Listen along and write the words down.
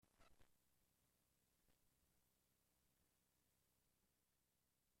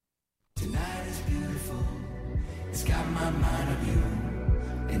It's got my mind on you,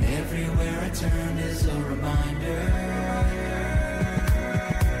 and everywhere I turn is a reminder.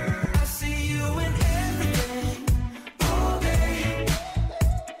 I see you in everything, all day,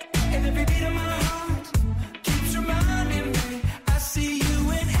 and every beat of my heart keeps reminding me. I see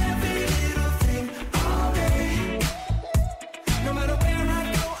you in every little thing, all day. No matter where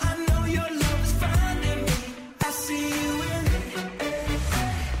I go, I know your love is finding me. I see you in everything.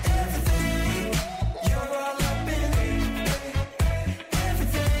 You're all up in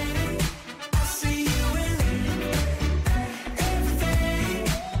everything. I see you in everything.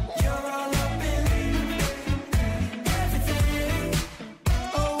 You're all up in everything.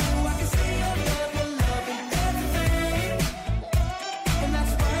 Oh, I can see your love in everything. And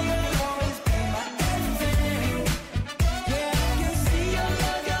that's why you'll always be my everything. Yeah, I can see your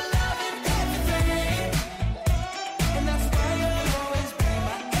love in everything. And that's why you'll always be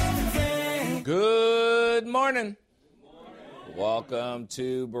my everything. Good morning. Welcome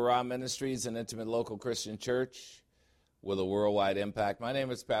to Barah Ministries, an intimate local Christian church with a worldwide impact. My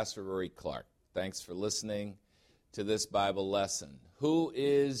name is Pastor Rory Clark. Thanks for listening to this Bible lesson. Who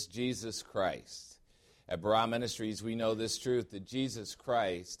is Jesus Christ? At Barah Ministries, we know this truth, that Jesus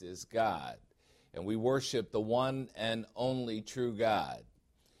Christ is God, and we worship the one and only true God.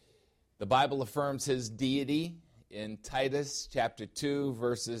 The Bible affirms his deity in Titus chapter 2,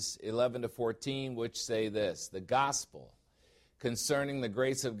 verses 11 to 14, which say this: the gospel concerning the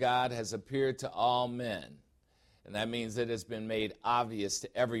grace of God has appeared to all men. And that means it has been made obvious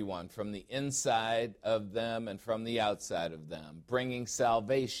to everyone from the inside of them and from the outside of them, bringing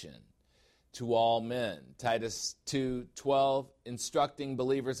salvation to all men. Titus 2:12, instructing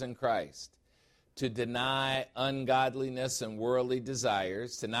believers in Christ to deny ungodliness and worldly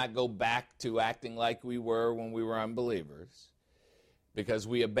desires, to not go back to acting like we were when we were unbelievers, because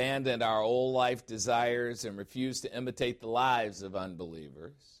we abandoned our old life desires and refused to imitate the lives of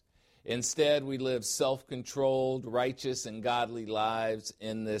unbelievers. Instead, we live self-controlled, righteous, and godly lives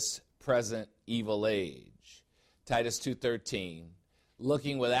in this present evil age. Titus 2:13,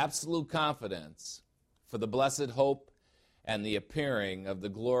 looking with absolute confidence for the blessed hope and the appearing of the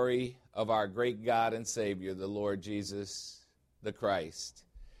glory of our great God and Savior, the Lord Jesus the Christ,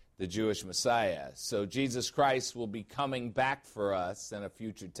 the Jewish Messiah. So Jesus Christ will be coming back for us in a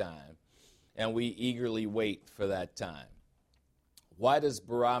future time, and we eagerly wait for that time. Why does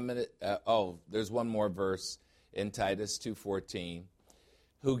there's one more verse in Titus 2:14.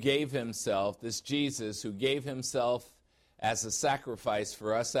 Who gave himself, this Jesus, who gave himself as a sacrifice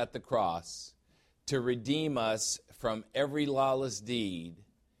for us at the cross to redeem us from every lawless deed,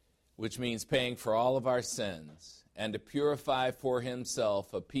 which means paying for all of our sins, and to purify for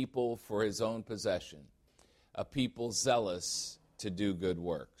himself a people for his own possession, a people zealous to do good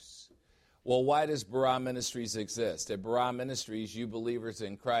works. Well, why does Barah Ministries exist? At Barah Ministries, you believers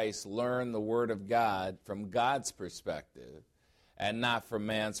in Christ learn the Word of God from God's perspective and not from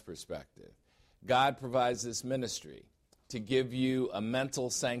man's perspective. God provides this ministry to give you a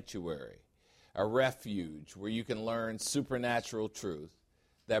mental sanctuary, a refuge where you can learn supernatural truth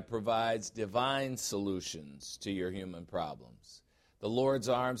that provides divine solutions to your human problems. The Lord's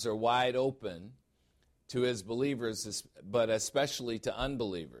arms are wide open to his believers, but especially to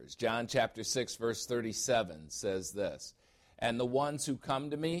unbelievers. John chapter 6, verse 37 says this: and the ones who come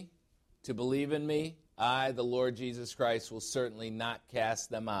to me to believe in me, I, the Lord Jesus Christ, will certainly not cast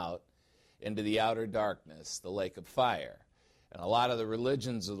them out into the outer darkness, the lake of fire. And a lot of the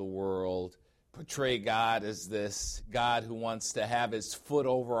religions of the world portray God as this God who wants to have his foot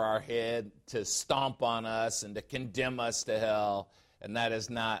over our head, to stomp on us and to condemn us to hell. And that is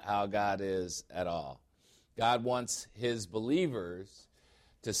not how God is at all. God wants his believers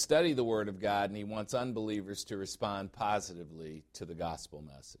to study the Word of God, and he wants unbelievers to respond positively to the gospel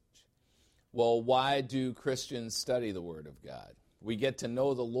message. Well, why do Christians study the Word of God? We get to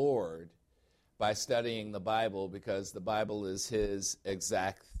know the Lord by studying the Bible, because the Bible is his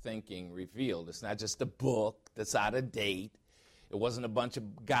exact thinking revealed. It's not just a book that's out of date. It wasn't a bunch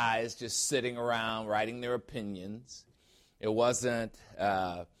of guys just sitting around writing their opinions. It wasn't,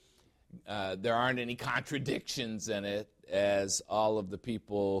 there aren't any contradictions in it, as all of the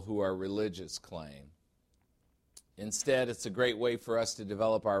people who are religious claim. Instead, it's a great way for us to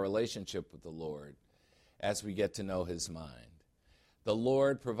develop our relationship with the Lord as we get to know his mind. The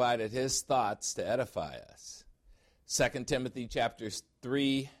Lord provided his thoughts to edify us. 2 Timothy chapter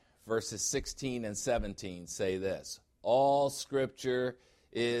 3, verses 16 and 17 say this: all Scripture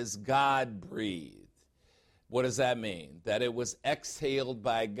is God-breathed. What does that mean? That it was exhaled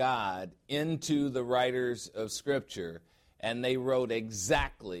by God into the writers of Scripture, and they wrote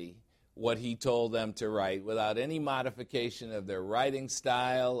exactly what he told them to write without any modification of their writing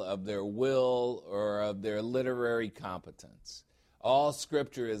style, of their will, or of their literary competence. All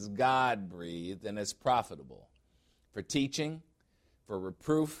Scripture is God-breathed and is profitable for teaching, for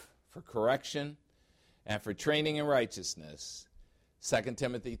reproof, for correction, and for training in righteousness, 2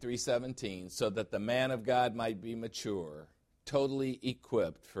 Timothy 3:17, so that the man of God might be mature, totally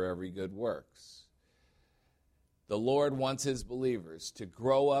equipped for every good works. The Lord wants his believers to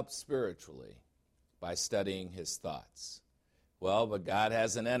grow up spiritually by studying his thoughts. Well, but God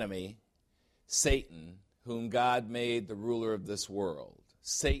has an enemy, Satan, whom God made the ruler of this world.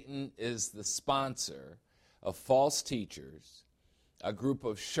 Satan is the sponsor of false teachers, a group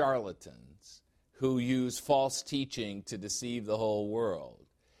of charlatans who use false teaching to deceive the whole world.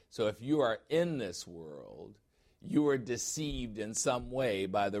 So if you are in this world, you are deceived in some way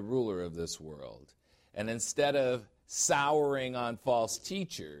by the ruler of this world. And instead of souring on false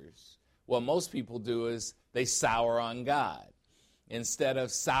teachers, what most people do is they sour on God. Instead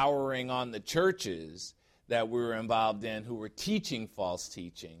of souring on the churches that we were involved in who were teaching false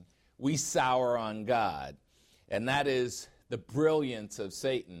teaching, we sour on God. And that is the brilliance of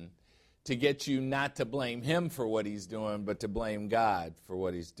Satan, to get you not to blame him for what he's doing, but to blame God for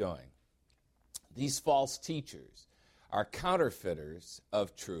what he's doing. These false teachers are counterfeiters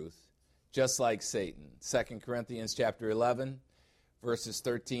of truth, just like Satan. 2 Corinthians chapter 11, verses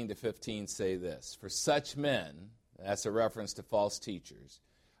 13 to 15 say this: "For such men," that's a reference to false teachers,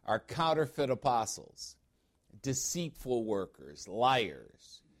 "are counterfeit apostles, deceitful workers,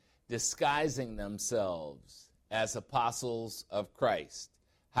 liars, disguising themselves as apostles of Christ."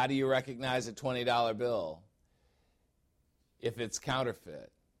 How do you recognize a $20 bill if it's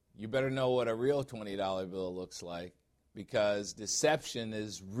counterfeit? You better know what a real $20 bill looks like, because deception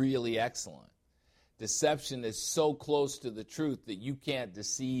is really excellent. Deception is so close to the truth that you can't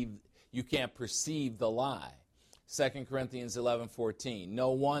perceive the lie. 2 Corinthians 11:14,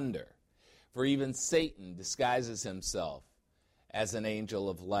 "No wonder, for even Satan disguises himself as an angel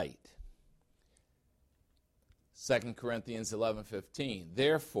of light." 2 Corinthians 11:15,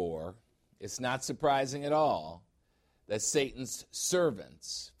 "Therefore, it's not surprising at all that Satan's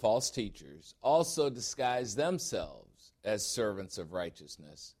servants, false teachers, also disguise themselves as servants of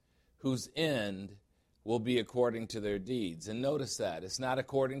righteousness, whose end will be according to their deeds." And notice that. It's not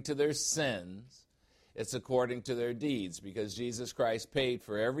according to their sins. It's according to their deeds, because Jesus Christ paid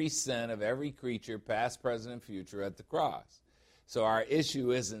for every sin of every creature, past, present, and future, at the cross. So our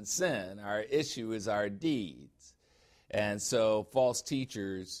issue isn't sin. Our issue is our deeds. And so false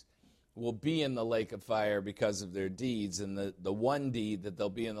teachers will be in the lake of fire because of their deeds. And the one deed that they'll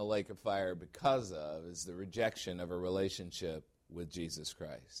be in the lake of fire because of is the rejection of a relationship with Jesus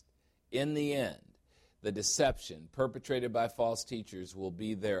Christ. In the end, the deception perpetrated by false teachers will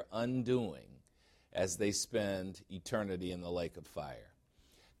be their undoing as they spend eternity in the lake of fire.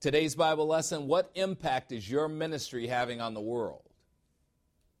 Today's Bible lesson: what impact is your ministry having on the world?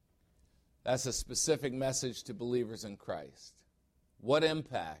 That's a specific message to believers in Christ. What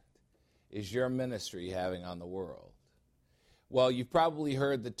impact is your ministry having on the world? Well, you've probably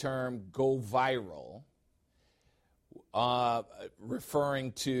heard the term "go viral,"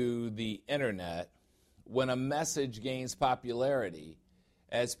 referring to the internet, when a message gains popularity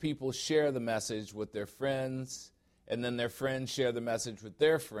as people share the message with their friends, and then their friends share the message with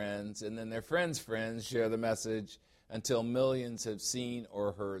their friends, and then their friends' friends share the message until millions have seen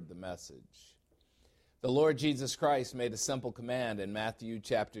or heard the message. The Lord Jesus Christ made a simple command in Matthew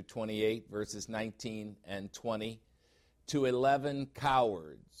chapter 28, verses 19 and 20, to 11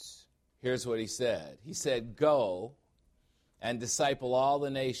 cowards. Here's what he said. He said, "Go and disciple all the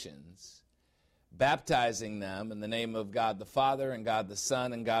nations, baptizing them in the name of God the Father and God the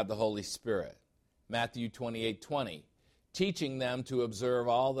Son and God the Holy Spirit." Matthew 28:20, "Teaching them to observe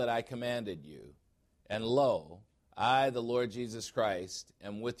all that I commanded you. And lo, I, the Lord Jesus Christ,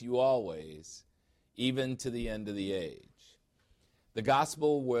 am with you always, even to the end of the age." The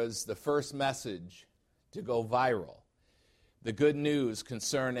gospel was the first message to go viral. The good news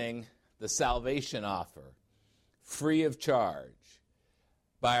concerning the salvation offer, free of charge,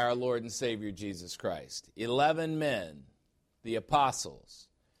 by our Lord and Savior Jesus Christ. 11 men, the apostles,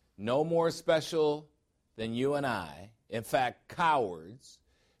 no more special than you and I, in fact, cowards,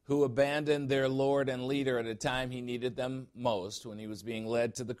 who abandoned their Lord and leader at a time he needed them most, when he was being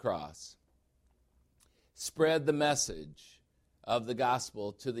led to the cross, spread the message of the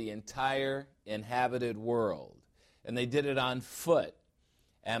gospel to the entire inhabited world. And they did it on foot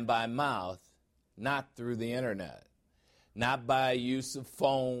and by mouth, not through the internet, not by use of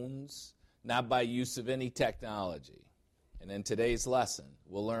phones, not by use of any technology. And in today's lesson,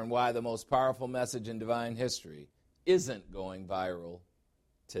 we'll learn why the most powerful message in divine history isn't going viral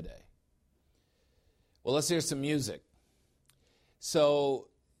today. Well, let's hear some music. So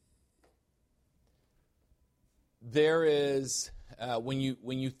there is, when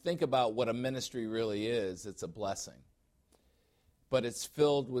you think about what a ministry really is, it's a blessing. But it's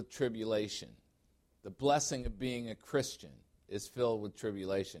filled with tribulation. The blessing of being a Christian is filled with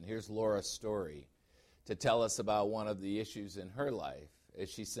tribulation. Here's Laura's story to tell us about one of the issues in her life as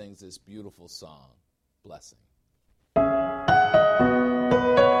she sings this beautiful song, Blessing.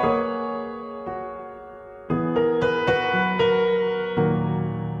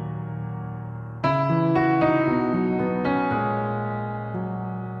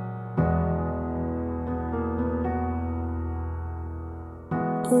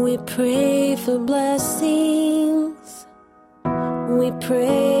 We pray for blessings, we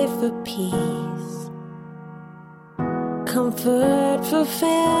pray for peace, comfort for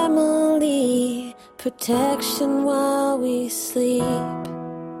family, protection while we sleep.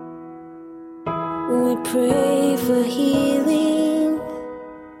 We pray for healing,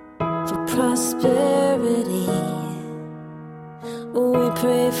 for prosperity. We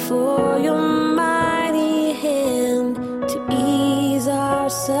pray for your mighty hand to ease our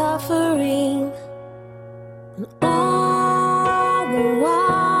suffering. And all the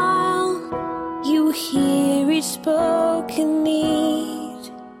while you hear each spoken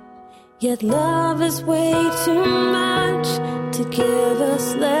need. Yet love is way too much to give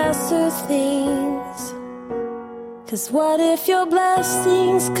us lesser things. 'Cause what if your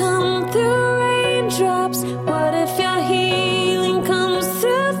blessings come through raindrops? What if your healing comes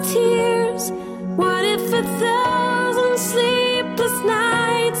through tears? What if 1,000 sleepless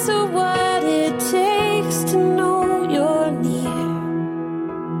nights are what it takes to know you're near?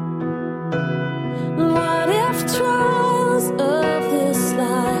 What if trials of this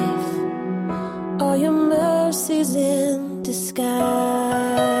life are your mercies in disguise?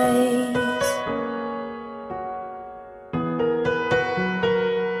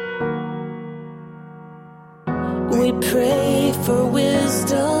 We pray for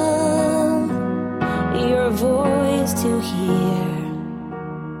wisdom, your voice to hear.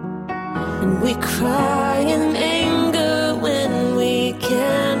 And we cry in anger when we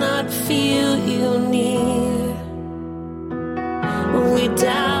cannot feel you near. We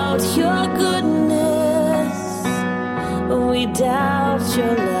doubt your goodness, we doubt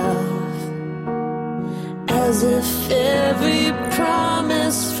your love, as if every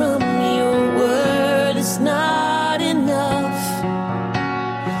promise from your word is not enough.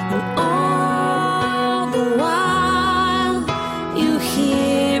 And all the while you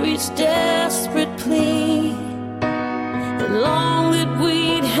hear each desperate plea, and long that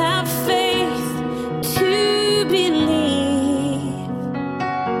we'd have faith to believe.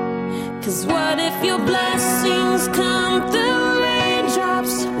 'Cause what if your blessings come through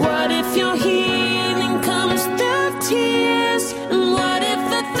raindrops? What if your healing comes through tears? And what if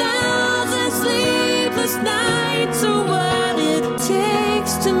 1,000 sleepless nights are what it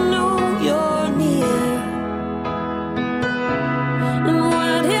takes to know you're near? And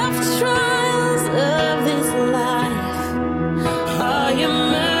what if trials of this life are your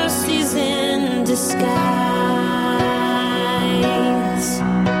mercies in disguise?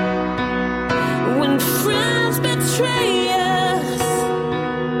 When friends betray us,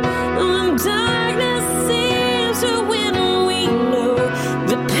 when darkness seems to win, we know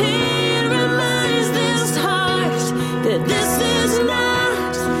the pain reminds this heart that this is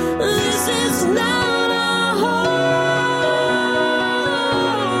not our home.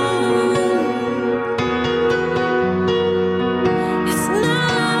 It's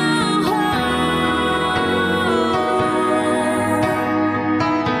not our home.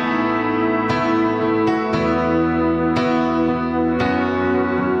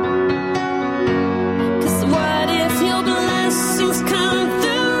 'Cause what if your blessings come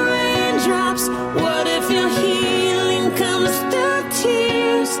through raindrops? What if your healing comes through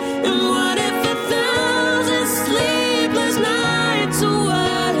tears? And what if 1,000 sleepless nights are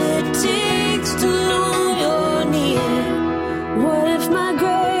what it takes to know you're near? What if my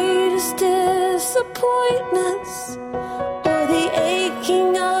greatest disappointments or the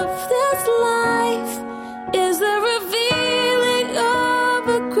aching of this life is the revealing of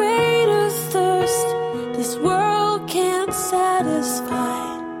a greater thirst this world can't satisfy?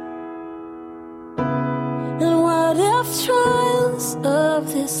 And what if trials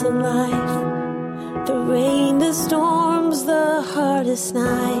of this life, the rain, the storms, the hardest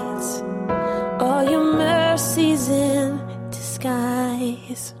nights, are your mercies in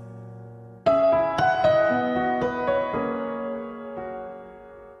disguise?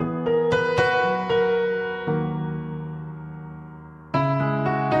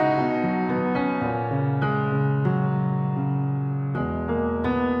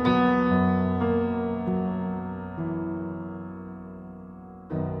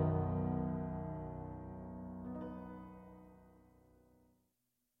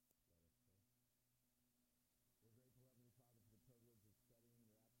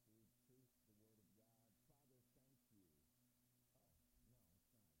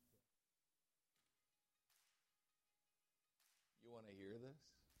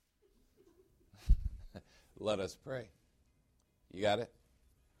 Let us pray. You got it?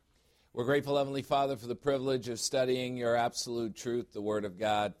 We're grateful, Heavenly Father, for the privilege of studying your absolute truth, the Word of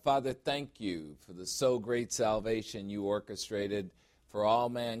God. Father, thank you for the so great salvation you orchestrated for all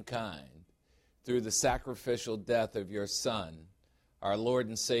mankind through the sacrificial death of your Son, our Lord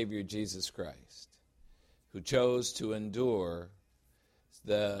and Savior, Jesus Christ, who chose to endure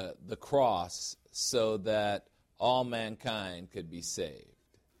the cross so that all mankind could be saved.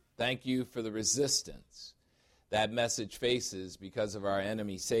 Thank you for the resistance that message faces because of our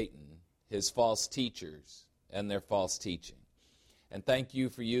enemy Satan, his false teachers, and their false teaching. And thank you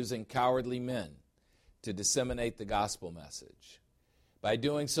for using cowardly men to disseminate the gospel message. By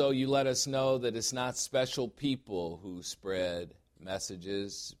doing so, you let us know that it's not special people who spread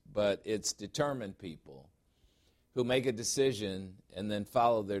messages, but it's determined people who make a decision and then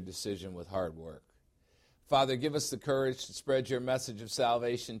follow their decision with hard work. Father, give us the courage to spread your message of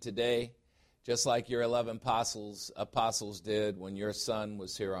salvation today, just like your 11 apostles did when your Son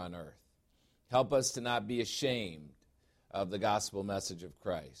was here on earth. Help us to not be ashamed of the gospel message of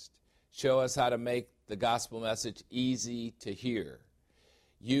Christ. Show us how to make the gospel message easy to hear.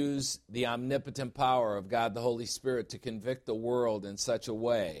 Use the omnipotent power of God the Holy Spirit to convict the world in such a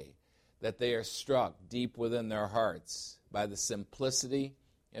way that they are struck deep within their hearts by the simplicity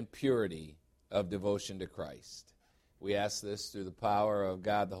and purity of devotion to Christ. We ask this through the power of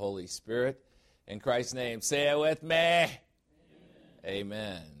God the Holy Spirit. In Christ's name, say it with me. Amen.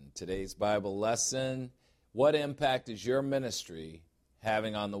 Amen. Today's Bible lesson, what impact is your ministry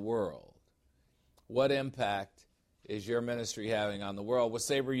having on the world? What impact is your ministry having on the world? Well,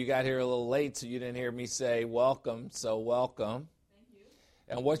 Saber, you got here a little late, so you didn't hear me say welcome, so welcome. Thank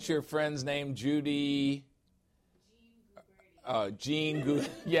you. And what's your friend's name? Judy?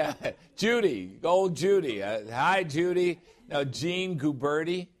 Yeah, Judy, old Judy. Hi, Judy. No, Jean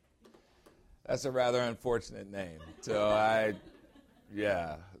Guberti. That's a rather unfortunate name. So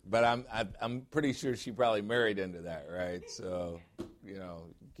yeah. But I'm pretty sure she probably married into that, right? So, you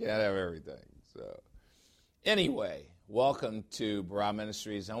can't have everything. So, anyway, welcome to Barah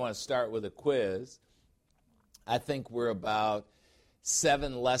Ministries. I want to start with a quiz. I think we're about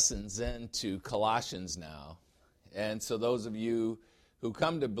 7 lessons into Colossians now. And so those of you who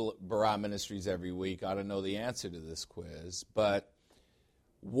come to Barah Ministries every week ought to know the answer to this quiz. But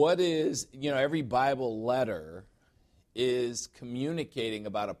what is, every Bible letter is communicating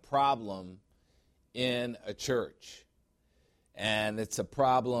about a problem in a church. And it's a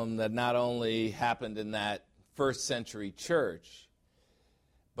problem that not only happened in that first century church,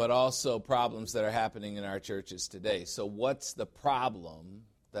 but also problems that are happening in our churches today. So what's the problem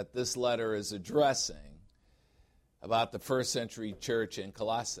that this letter is addressing about the first century church in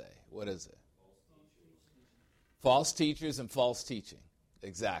Colossae? What is it? False teachers and false teaching.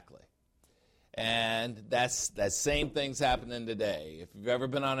 Exactly. And that same thing's happening today. If you've ever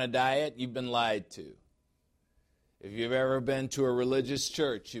been on a diet, you've been lied to. If you've ever been to a religious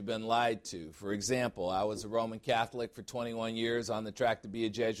church, you've been lied to. For example, I was a Roman Catholic for 21 years on the track to be a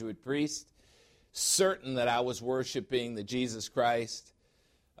Jesuit priest, certain that I was worshiping the Jesus Christ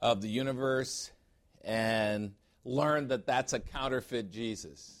of the universe, and learned that that's a counterfeit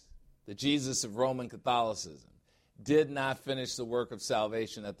Jesus. The Jesus of Roman Catholicism did not finish the work of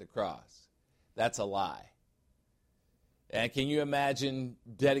salvation at the cross. That's a lie. And can you imagine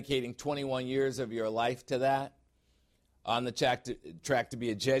dedicating 21 years of your life to that? On the track to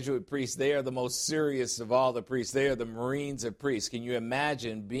be a Jesuit priest, they are the most serious of all the priests. They are the Marines of priests. Can you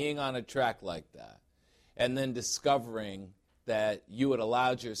imagine being on a track like that and then discovering that you had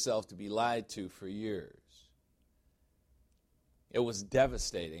allowed yourself to be lied to for years? It was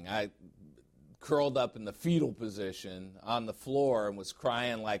devastating. I curled up in the fetal position on the floor and was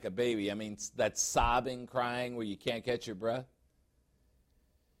crying like a baby. I mean, that sobbing crying where you can't catch your breath.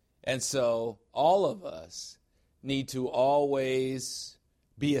 And so all of us need to always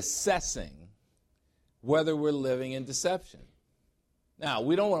be assessing whether we're living in deception. Now,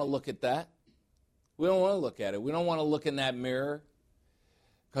 we don't want to look at that. We don't want to look at it. We don't want to look in that mirror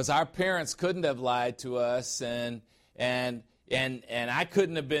because our parents couldn't have lied to us and I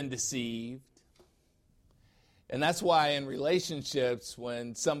couldn't have been deceived. And that's why in relationships,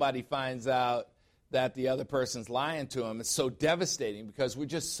 when somebody finds out that the other person's lying to them, it's so devastating because we're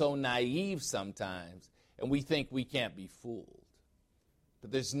just so naive sometimes and we think we can't be fooled.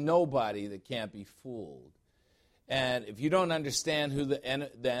 But there's nobody that can't be fooled. And if you don't understand who the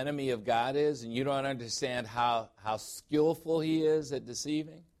enemy of God is and you don't understand how skillful he is at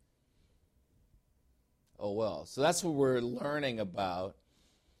deceiving, oh well. So that's what we're learning about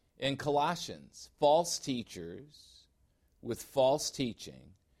in Colossians. False teachers with false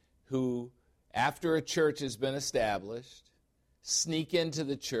teaching who after a church has been established, sneak into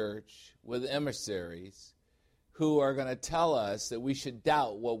the church with emissaries who are going to tell us that we should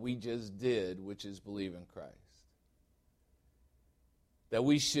doubt what we just did, which is believe in Christ. That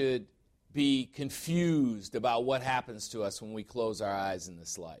we should be confused about what happens to us when we close our eyes in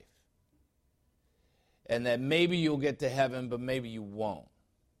this life. And that maybe you'll get to heaven, but maybe you won't.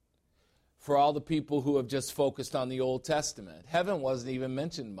 For all the people who have just focused on the Old Testament, heaven wasn't even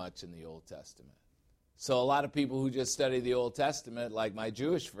mentioned much in the Old Testament. So a lot of people who just study the Old Testament, like my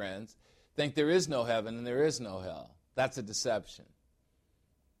Jewish friends, think there is no heaven and there is no hell. That's a deception.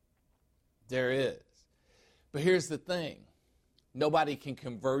 There is. But here's the thing. Nobody can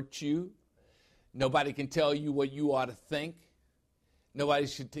convert you. Nobody can tell you what you ought to think. Nobody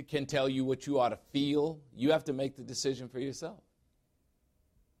can tell you what you ought to feel. You have to make the decision for yourself.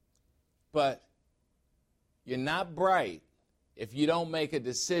 But you're not bright if you don't make a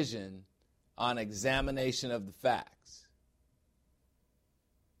decision on examination of the facts.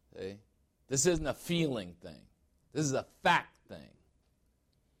 See? This isn't a feeling thing. This is a fact thing.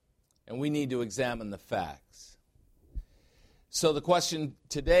 And we need to examine the facts. So the question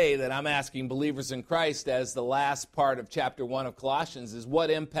today that I'm asking believers in Christ as the last part of chapter 1 of Colossians is, what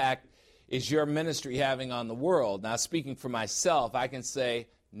impact is your ministry having on the world? Now, speaking for myself, I can say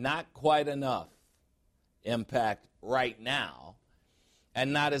not quite enough impact right now,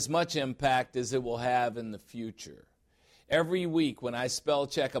 and not as much impact as it will have in the future. Every week when I spell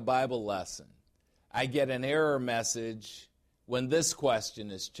check a Bible lesson, I get an error message when this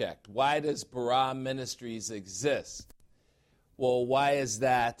question is checked. Why does Barah Ministries exist? Well, why is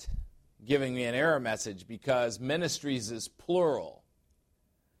that giving me an error message? Because ministries is plural.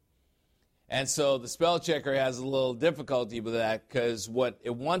 And so the spell checker has a little difficulty with that, because what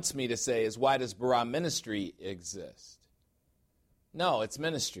it wants me to say is, why does Barah Ministry exist? No, it's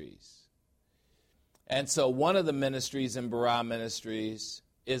ministries. And so one of the ministries in Barah Ministries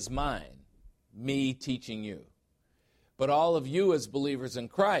is mine, me teaching you. But all of you as believers in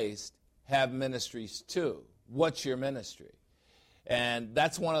Christ have ministries too. What's your ministry? And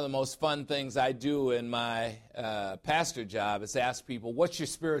that's one of the most fun things I do in my pastor job, is ask people, what's your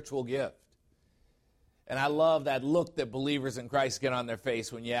spiritual gift? And I love that look that believers in Christ get on their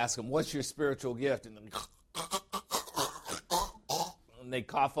face when you ask them, what's your spiritual gift? And they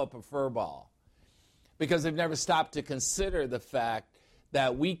cough up a fur ball. Because they've never stopped to consider the fact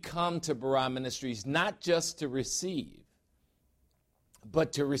that we come to Barah Ministries not just to receive,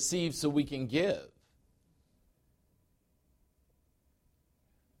 but to receive so we can give.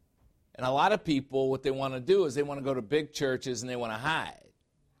 And a lot of people, what they want to do is they want to go to big churches and they want to hide.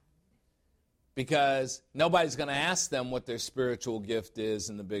 Because nobody's going to ask them what their spiritual gift is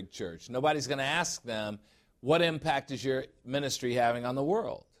in the big church. Nobody's going to ask them, what impact is your ministry having on the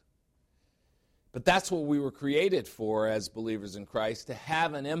world? But that's what we were created for as believers in Christ, to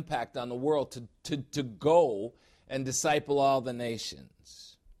have an impact on the world, to go and disciple all the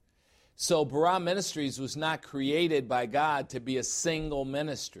nations. So Barah Ministries was not created by God to be a single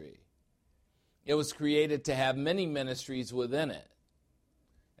ministry. It was created to have many ministries within it.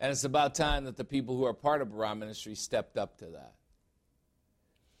 And it's about time that the people who are part of Barah Ministries stepped up to that.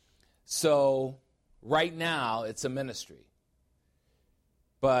 So right now, it's a ministry.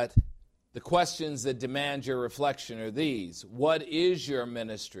 But the questions that demand your reflection are these. What is your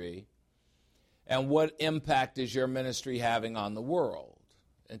ministry? And what impact is your ministry having on the world?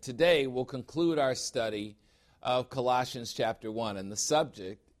 And today we'll conclude our study of Colossians chapter 1. And the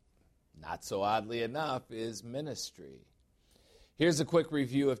subject, not so oddly enough, is ministry. Here's a quick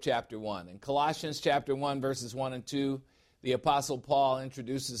review of chapter 1. In Colossians chapter 1, verses 1 and 2, the Apostle Paul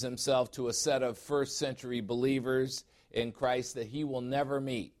introduces himself to a set of first century believers in Christ that he will never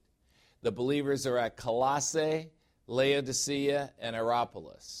meet. The believers are at Colossae, Laodicea, and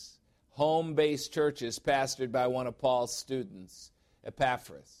Hierapolis, home-based churches pastored by one of Paul's students,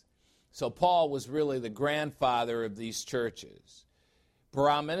 Epaphras. So Paul was really the grandfather of these churches.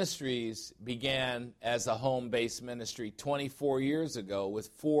 Barah Ministries began as a home-based ministry 24 years ago with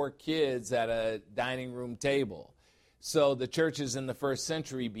 4 kids at a dining room table. So the churches in the first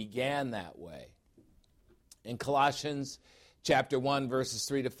century began that way. In Colossians chapter 1, verses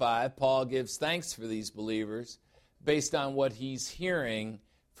 3 to 5, Paul gives thanks for these believers based on what he's hearing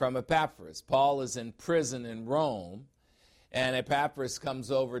from Epaphras. Paul is in prison in Rome, and Epaphras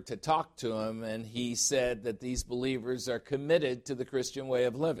comes over to talk to him, and he said that these believers are committed to the Christian way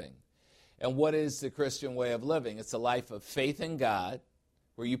of living. And what is the Christian way of living? It's a life of faith in God,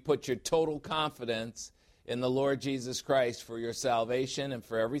 where you put your total confidence in the Lord Jesus Christ for your salvation and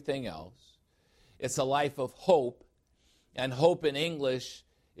for everything else. It's a life of hope, and hope in English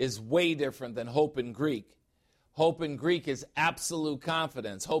is way different than hope in Greek. Hope in Greek is absolute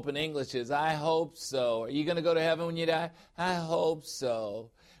confidence. Hope in English is, I hope so. Are you going to go to heaven when you die? I hope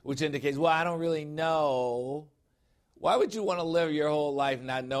so. Which indicates, well, I don't really know. Why would you want to live your whole life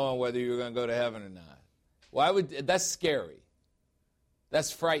not knowing whether you're going to go to heaven or not? That's scary.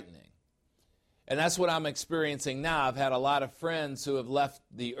 That's frightening. And that's what I'm experiencing now. I've had a lot of friends who have left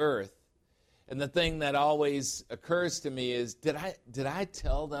the earth. And the thing that always occurs to me is, did I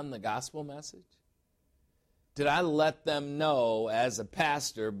tell them the gospel message? Did I let them know as a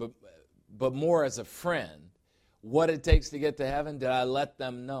pastor, but more as a friend, what it takes to get to heaven? Did I let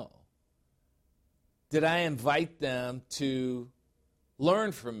them know? Did I invite them to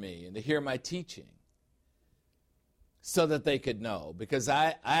learn from me and to hear my teaching so that they could know? Because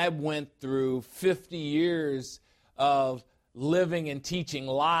I went through 50 years of living and teaching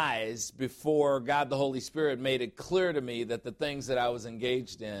lies before God the Holy Spirit made it clear to me that the things that I was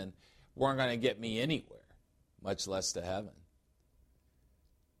engaged in weren't going to get me anywhere, much less to heaven.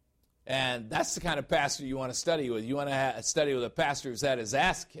 And that's the kind of pastor you want to study with. You want to study with a pastor who's had his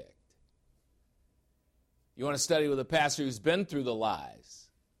ass kicked. You want to study with a pastor who's been through the lies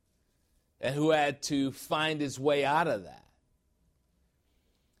and who had to find his way out of that.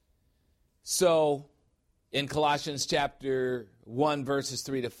 So, in Colossians chapter 1, verses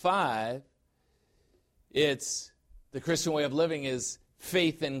 3 to 5, it's the Christian way of living is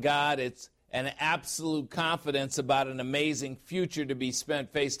faith in God. It's an absolute confidence about an amazing future to be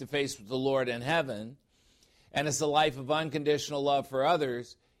spent face to face with the Lord in heaven. And it's a life of unconditional love for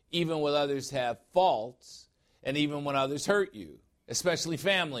others, even when others have faults and even when others hurt you, especially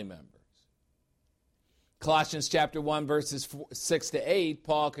family members. Colossians chapter 1, verses 6 to 8,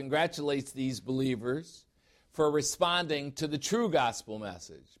 Paul congratulates these believers for responding to the true gospel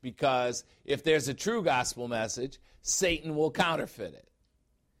message, because if there's a true gospel message, Satan will counterfeit it.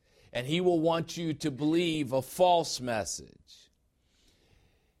 And he will want you to believe a false message.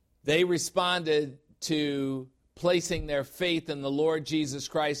 They responded to placing their faith in the Lord Jesus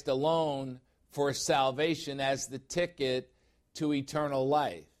Christ alone for salvation as the ticket to eternal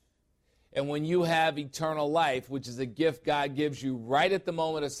life. And when you have eternal life, which is a gift God gives you right at the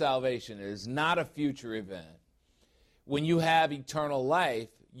moment of salvation, it is not a future event. When you have eternal life,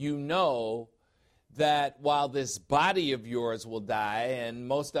 you know that while this body of yours will die, and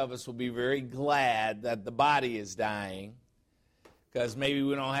most of us will be very glad that the body is dying, because maybe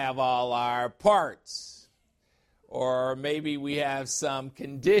we don't have all our parts, or maybe we have some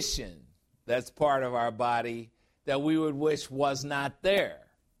condition that's part of our body that we would wish was not there,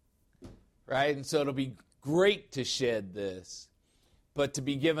 right? And so it'll be great to shed this, but to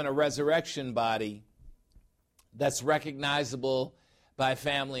be given a resurrection body that's recognizable by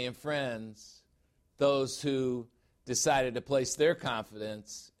family and friends, those who decided to place their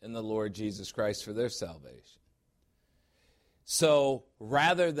confidence in the Lord Jesus Christ for their salvation. So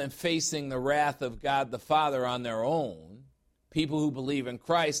rather than facing the wrath of God the Father on their own, people who believe in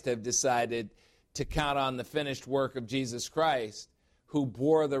Christ have decided to count on the finished work of Jesus Christ, who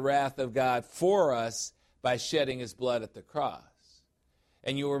bore the wrath of God for us by shedding his blood at the cross.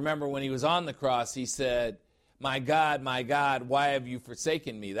 And you'll remember when he was on the cross, he said, my God, why have you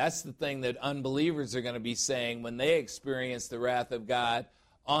forsaken me? That's the thing that unbelievers are going to be saying when they experience the wrath of God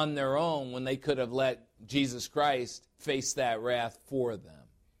on their own, when they could have let Jesus Christ face that wrath for them.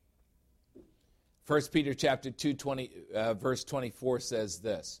 1 Peter chapter 2, verse 24 says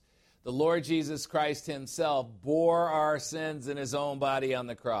this, the Lord Jesus Christ himself bore our sins in his own body on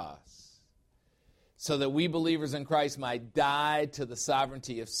the cross, so that we believers in Christ might die to the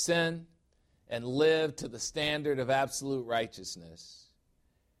sovereignty of sin and live to the standard of absolute righteousness.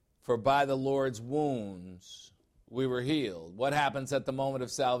 For by the Lord's wounds we were healed. What happens at the moment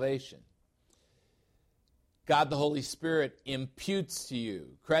of salvation? God the Holy Spirit imputes to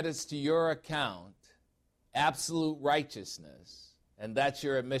you, credits to your account, absolute righteousness, and that's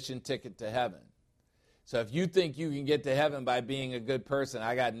your admission ticket to heaven. So if you think you can get to heaven by being a good person,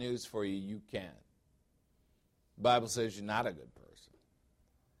 I got news for you, you can't. The Bible says you're not a good person.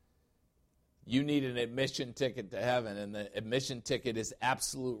 You need an admission ticket to heaven, and the admission ticket is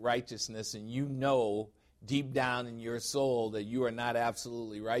absolute righteousness, and you know deep down in your soul that you are not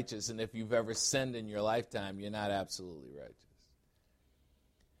absolutely righteous, and if you've ever sinned in your lifetime, you're not absolutely righteous.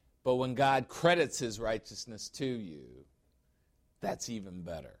 But when God credits his righteousness to you, that's even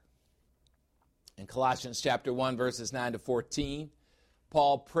better. In Colossians chapter 1, verses 9 to 14,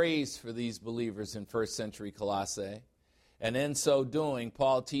 Paul prays for these believers in first century Colossae. And in so doing,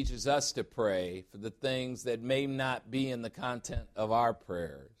 Paul teaches us to pray for the things that may not be in the content of our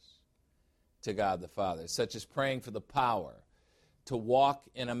prayers to God the Father, such as praying for the power to walk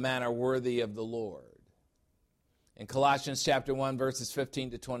in a manner worthy of the Lord. In Colossians chapter 1, verses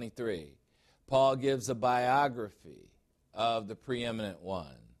 15 to 23, Paul gives a biography of the preeminent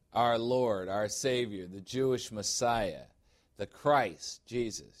one, our Lord, our Savior, the Jewish Messiah, the Christ,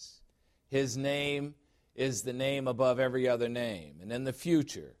 Jesus. His name is the name above every other name. And in the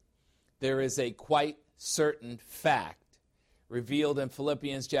future, there is a quite certain fact revealed in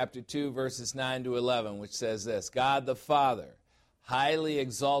Philippians chapter 2, verses 9 to 11, which says this: God the Father highly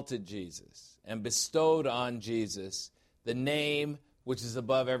exalted Jesus and bestowed on Jesus the name which is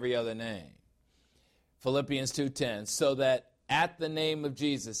above every other name. Philippians 2:10, so that at the name of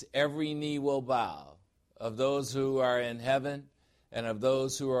Jesus every knee will bow, of those who are in heaven and of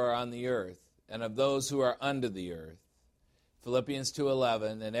those who are on the earth and of those who are under the earth. Philippians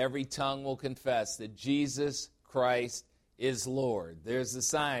 2:11, and every tongue will confess that Jesus Christ is Lord. There's the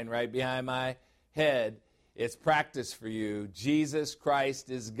sign right behind my head. It's practice for you. Jesus Christ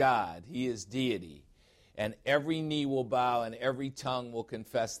is God. He is deity. And every knee will bow and every tongue will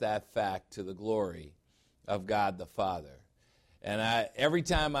confess that fact to the glory of God the Father. And every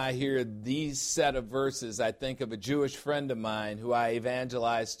time I hear these set of verses, I think of a Jewish friend of mine who I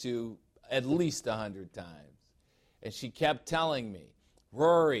evangelized to at least 100 times. And she kept telling me,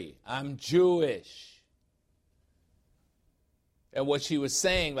 Rory, I'm Jewish. And what she was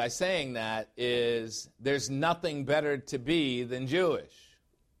saying by saying that is there's nothing better to be than Jewish.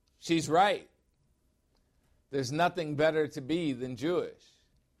 She's right. There's nothing better to be than Jewish.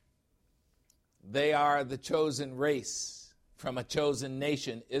 They are the chosen race from a chosen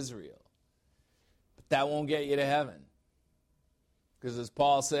nation, Israel. But that won't get you to heaven. Because as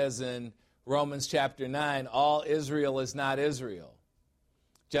Paul says in Romans chapter 9, all Israel is not Israel.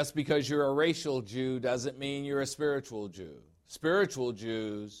 Just because you're a racial Jew doesn't mean you're a spiritual Jew. Spiritual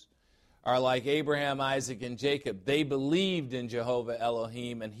Jews are like Abraham, Isaac, and Jacob. They believed in Jehovah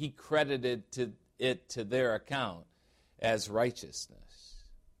Elohim, and he credited it to their account as righteousness.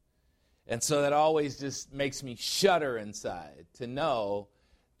 And so that always just makes me shudder inside to know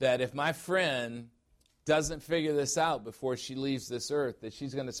that if my friend doesn't figure this out before she leaves this earth, that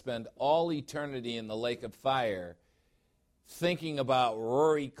she's going to spend all eternity in the lake of fire thinking about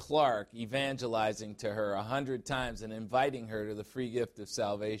Rory Clark evangelizing to her 100 times and inviting her to the free gift of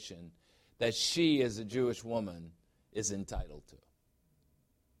salvation that she, as a Jewish woman, is entitled to.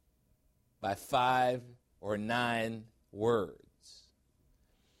 By 5 or 9 words.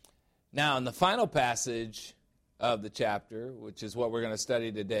 Now, in the final passage of the chapter, which is what we're going to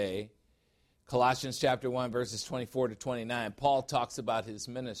study today, Colossians chapter 1, verses 24 to 29, Paul talks about his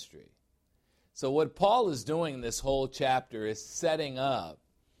ministry. So what Paul is doing in this whole chapter is setting up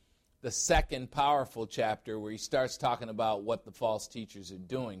the second powerful chapter where he starts talking about what the false teachers are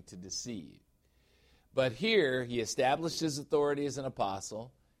doing to deceive. But here, he established his authority as an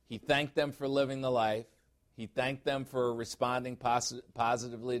apostle. He thanked them for living the life. He thanked them for responding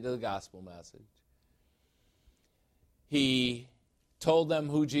positively to the gospel message. He told them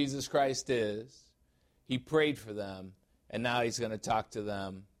who Jesus Christ is. He prayed for them. And now he's going to talk to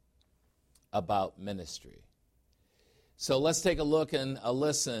them about ministry. So let's take a look and a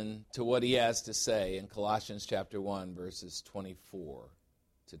listen to what he has to say in Colossians chapter 1, verses 24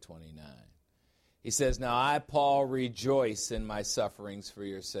 to 29. He says, now I, Paul, rejoice in my sufferings for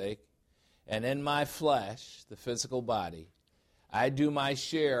your sake, and in my flesh, the physical body, I do my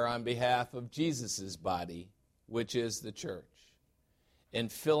share on behalf of Jesus' body, which is the church, in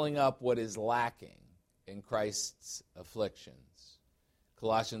filling up what is lacking in Christ's afflictions.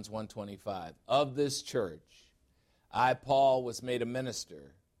 Colossians 1:25. Of this church, I, Paul, was made a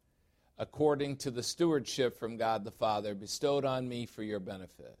minister according to the stewardship from God the Father bestowed on me for your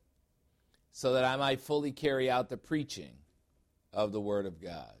benefit, so that I might fully carry out the preaching of the Word of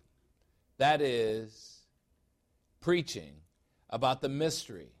God. That is, preaching about the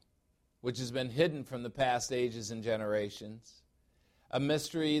mystery which has been hidden from the past ages and generations, a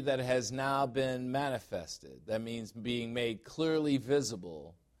mystery that has now been manifested. That means being made clearly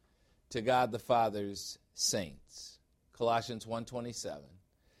visible to God the Father's saints. Colossians 1:27.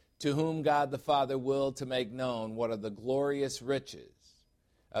 To whom God the Father willed to make known what are the glorious riches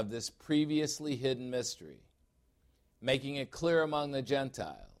of this previously hidden mystery, making it clear among the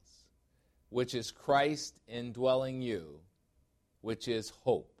Gentiles, which is Christ indwelling you, which is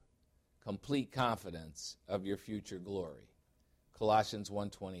hope, complete confidence of your future glory. Colossians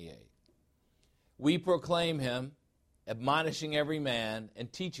 1:28. We proclaim him, admonishing every man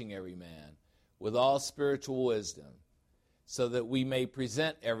and teaching every man with all spiritual wisdom, so that we may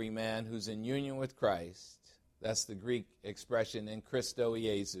present every man who's in union with Christ. That's the Greek expression, in Christo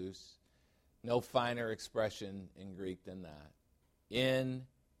Jesus. No finer expression in Greek than that. in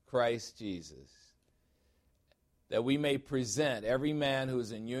Christ Jesus, that we may present every man who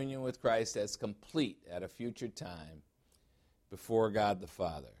is in union with Christ as complete at a future time before God the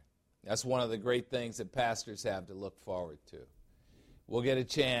Father. That's one of the great things that pastors have to look forward to. We'll get a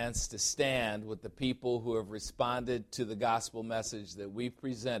chance to stand with the people who have responded to the gospel message that we've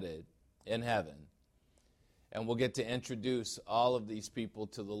presented in heaven. And we'll get to introduce all of these people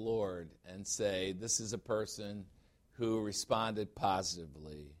to the Lord and say, this is a person who responded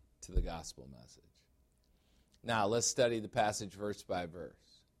positively to the gospel message. Now, let's study the passage verse by verse.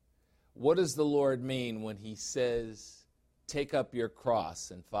 What does the Lord mean when he says, take up your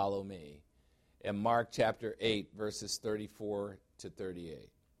cross and follow me? In Mark chapter 8, verses 34 to 38.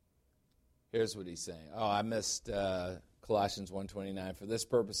 Here's what he's saying. Oh, I missed Colossians 1:29. For this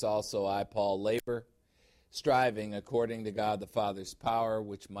purpose also I, Paul, labor, striving according to God the Father's power,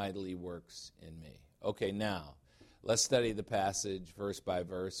 which mightily works in me. Okay, now, let's study the passage verse by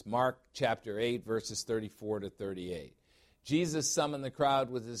verse. Mark chapter 8, verses 34 to 38. Jesus summoned the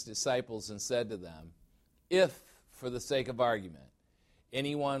crowd with his disciples and said to them, if, for the sake of argument,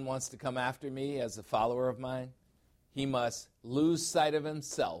 anyone wants to come after me as a follower of mine, he must lose sight of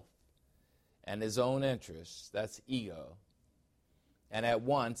himself and his own interests, that's ego, and at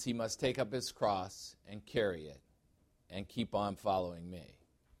once he must take up his cross and carry it and keep on following me.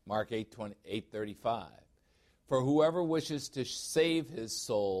 Mark 8:35. For whoever wishes to save his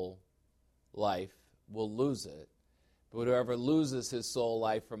soul life will lose it, but whoever loses his soul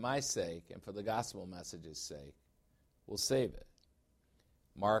life for my sake and for the gospel message's sake will save it.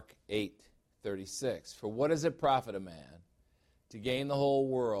 Mark 8:36. For what does it profit a man to gain the whole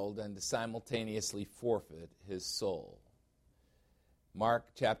world and to simultaneously forfeit his soul? Mark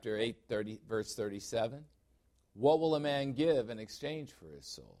chapter 8, verse 37. What will a man give in exchange for his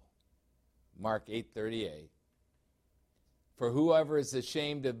soul? Mark 8:38. For whoever is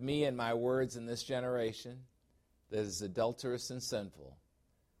ashamed of me and my words in this generation that is adulterous and sinful,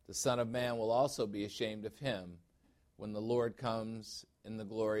 the Son of Man will also be ashamed of him when the Lord comes in the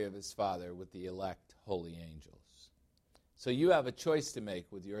glory of his Father with the elect holy angels. So you have a choice to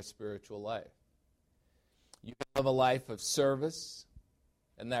make with your spiritual life. You can live a life of service,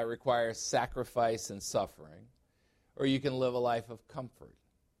 and that requires sacrifice and suffering, or you can live a life of comfort,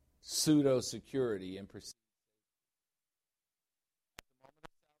 pseudo-security, and perceived.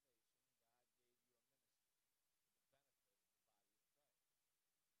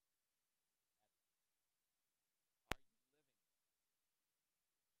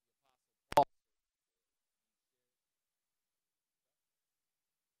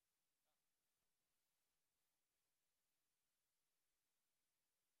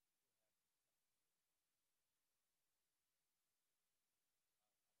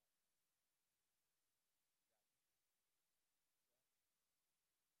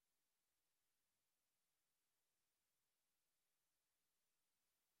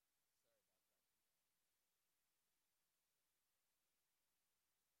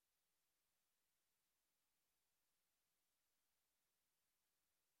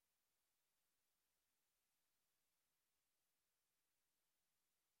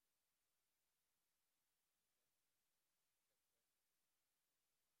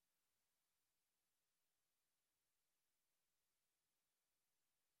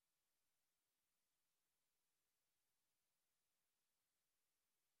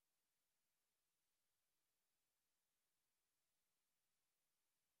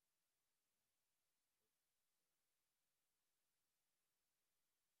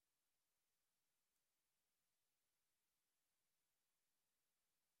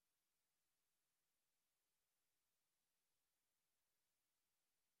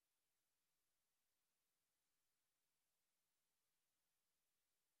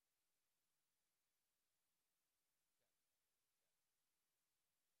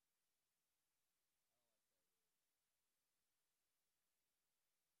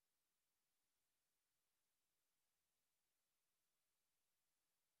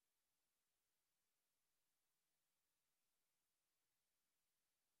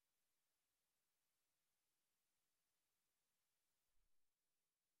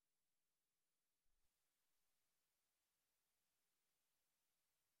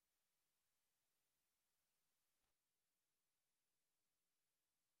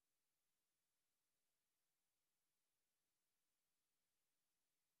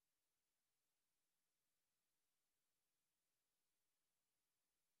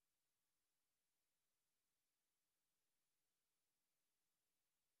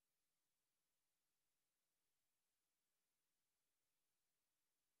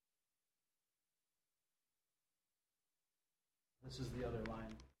 This is the other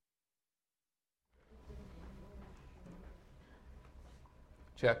line.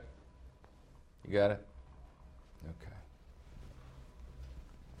 Check. You got it? Okay.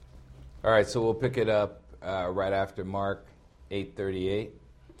 All right, so we'll pick it up right after Mark 8:38.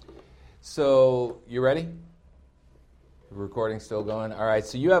 So, you ready? The recording's still going? All right,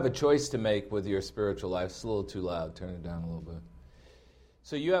 so you have a choice to make with your spiritual life. It's a little too loud. Turn it down a little bit.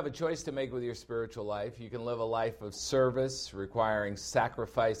 So you have a choice to make with your spiritual life. You can live a life of service requiring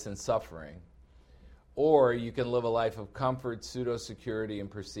sacrifice and suffering, or you can live a life of comfort, pseudo-security, and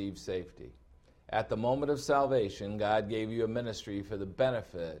perceived safety. At the moment of salvation, God gave you a ministry for the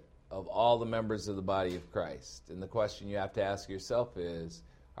benefit of all the members of the body of Christ. And the question you have to ask yourself is,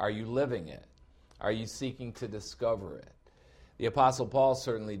 are you living it? Are you seeking to discover it? The Apostle Paul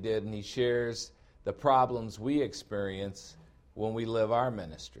certainly did, and he shares the problems we experience when we live our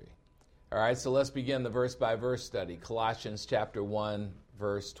ministry. All right, so let's begin the verse-by-verse study. Colossians chapter 1,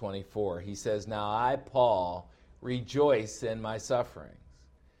 verse 24. He says, "Now I, Paul, rejoice in my sufferings."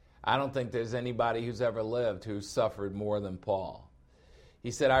 I don't think there's anybody who's ever lived who's suffered more than Paul.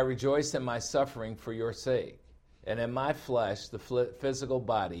 He said, "I rejoice in my suffering for your sake. And in my flesh, the physical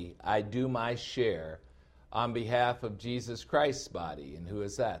body, I do my share on behalf of Jesus Christ's body." And who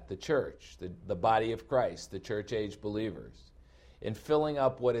is that? The church, the body of Christ, the church-age believers, in filling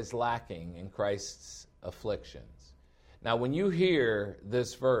up what is lacking in Christ's afflictions. Now, when you hear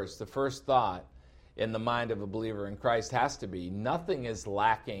this verse, the first thought in the mind of a believer in Christ has to be, nothing is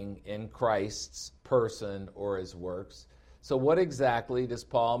lacking in Christ's person or his works. So what exactly does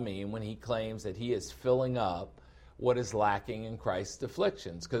Paul mean when he claims that he is filling up what is lacking in Christ's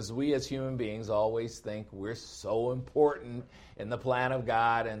afflictions? Because we as human beings always think we're so important in the plan of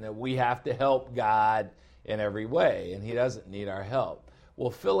God and that we have to help God in every way, and he doesn't need our help.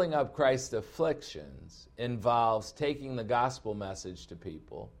 Well, filling up Christ's afflictions involves taking the gospel message to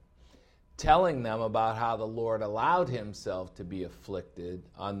people, telling them about how the Lord allowed himself to be afflicted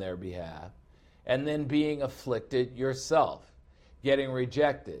on their behalf, and then being afflicted yourself, getting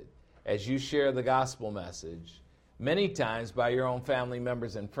rejected as you share the gospel message, many times by your own family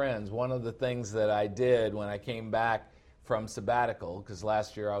members and friends. One of the things that I did when I came back from sabbatical, because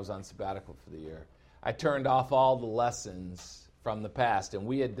last year I was on sabbatical for the year, I turned off all the lessons from the past, and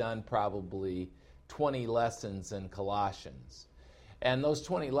we had done probably 20 lessons in Colossians. And those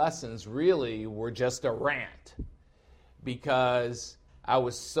 20 lessons really were just a rant, because I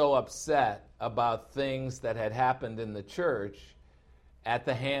was so upset about things that had happened in the church at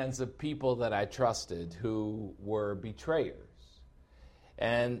the hands of people that I trusted who were betrayers.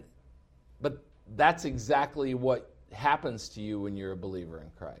 But that's exactly what happens to you when you're a believer in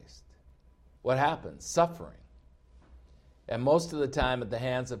Christ. What happens? Suffering. And most of the time at the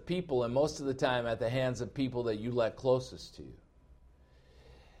hands of people, and most of the time at the hands of people that you let closest to you.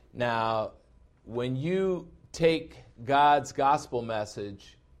 Now, when you take God's gospel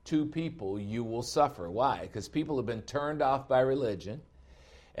message to people, you will suffer. Why? Because people have been turned off by religion,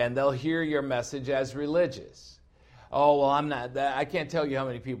 and they'll hear your message as religious. Oh, well, I can't tell you how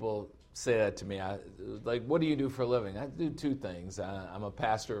many people say that to me. Like, what do you do for a living? I do two things. I'm a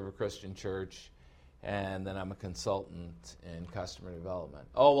pastor of a Christian church, and then I'm a consultant in customer development.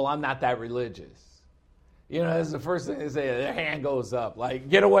 Oh, well, I'm not that religious. You know, that's the first thing they say. Their hand goes up, like,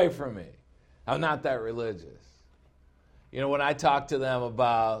 get away from me. I'm not that religious. You know, when I talk to them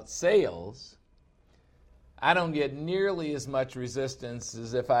about sales, I don't get nearly as much resistance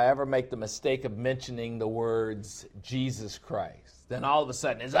as if I ever make the mistake of mentioning the words Jesus Christ. Then all of a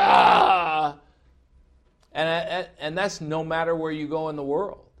sudden it's, ah! And that's no matter where you go in the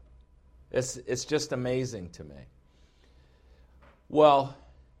world. It's just amazing to me. Well,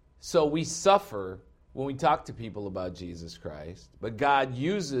 so we suffer when we talk to people about Jesus Christ, but God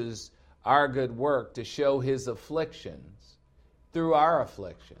uses our good work to show his afflictions through our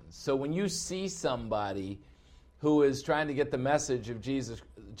afflictions. So when you see somebody who is trying to get the message of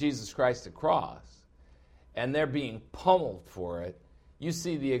Jesus Christ across, and they're being pummeled for it, you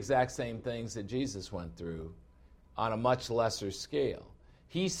see the exact same things that Jesus went through on a much lesser scale.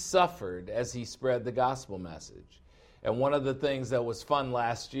 He suffered as he spread the gospel message. And one of the things that was fun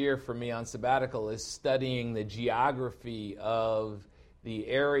last year for me on sabbatical is studying the geography of the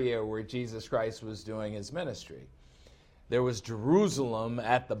area where Jesus Christ was doing his ministry. There was Jerusalem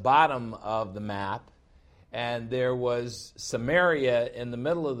at the bottom of the map, and there was Samaria in the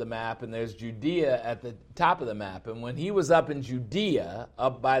middle of the map, and there's Judea at the top of the map. And when he was up in Judea,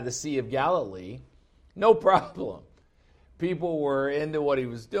 up by the Sea of Galilee, no problem. People were into what he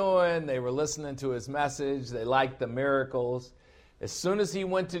was doing. They were listening to his message. They liked the miracles. As soon as he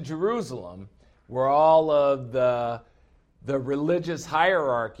went to Jerusalem, where all of the the religious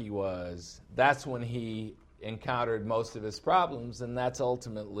hierarchy was, that's when he encountered most of his problems, and that's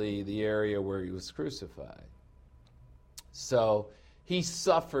ultimately the area where he was crucified. So he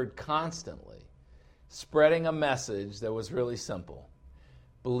suffered constantly, spreading a message that was really simple.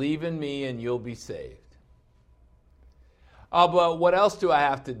 Believe in me and you'll be saved. Oh, but what else do I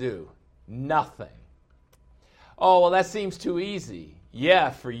have to do? Nothing. Oh, well, that seems too easy. Yeah,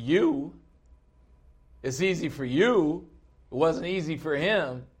 for you. It's easy for you. It wasn't easy for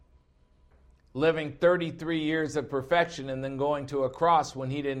him. Living 33 years of perfection and then going to a cross when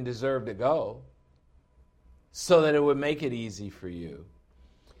he didn't deserve to go, so that it would make it easy for you.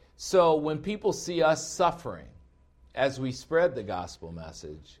 So when people see us suffering as we spread the gospel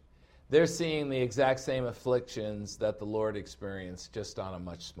message, they're seeing the exact same afflictions that the Lord experienced, just on a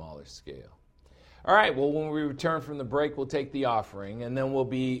much smaller scale. All right, well, when we return from the break, we'll take the offering, and then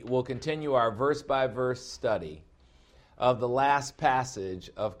we'll continue our verse-by-verse study of the last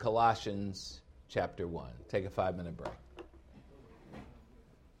passage of Colossians chapter 1. Take a 5-minute break.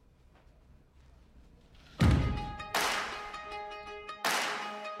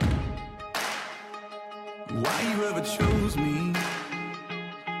 Why you ever chose me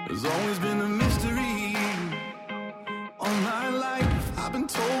has always been a mystery. All my life I've been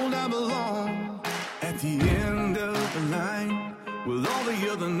told I belong at the end of the line, with all the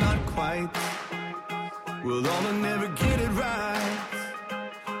other not quite, with all the never get it right.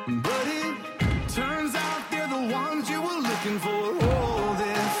 But it turns out they're the ones you were looking for all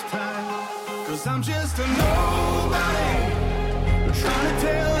this time. 'Cause I'm just a nobody, trying to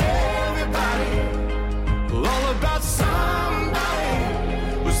tell everybody all about somebody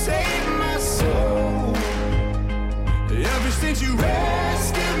who saved my soul. Ever since you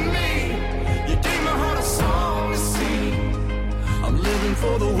rescued me, you gave my heart a song to sing. I'm living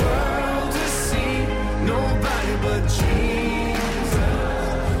for the world to see, nobody but Jesus.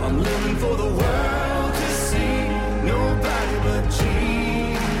 I'm living for the world to see, nobody but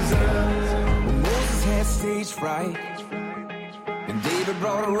Jesus. Well, Moses had stage fright, and David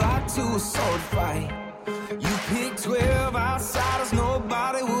brought a rock to a sword fight. You picked 12 outsiders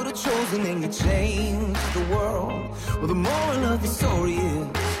nobody would have chosen, and you changed the world. Well, the moral of the story is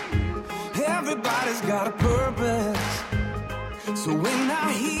everybody's got a purpose. So when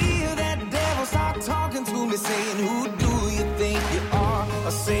I hear that devil start talking to me, saying, who do you think you are? I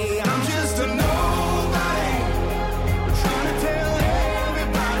say, I'm just a nobody, trying to tell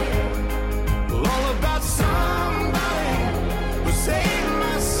everybody all about somebody who saved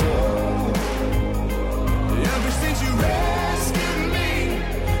my soul. Ever since you rescued me,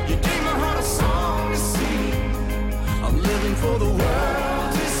 you gave my heart a song to sing. I'm living for the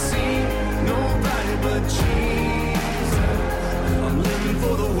world to see, nobody but Jesus. I'm living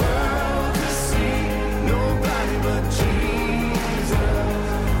for the world to see, nobody but Jesus.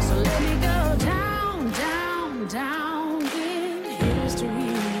 So let me go down, down, down in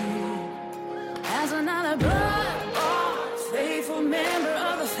history as another blood-bought, faithful member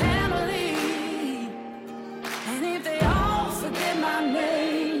of the family. And if they all forget my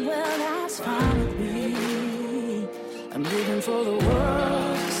name, well, that's fine with me. I'm living for the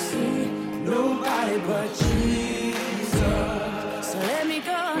world to see, nobody but Jesus. So let me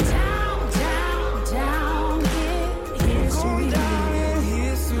go down, down, down in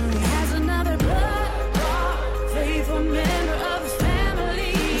history as another blood-bought, faithful member of the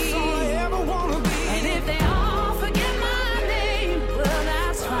family. That's all I ever wanna be. And if they all forget my name, well,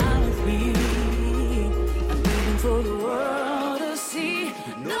 that's fine with me. I'm living for the world to see,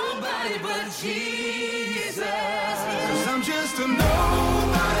 nobody but Jesus. 'Cause I'm just a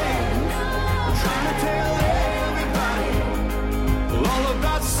nobody, trying to tell everybody all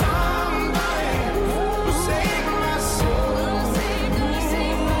about somebody who saved my soul.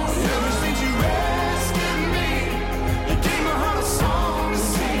 Ever since you rescued me, you gave my heart a song to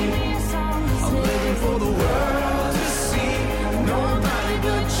sing. I'm living for the world to see, nobody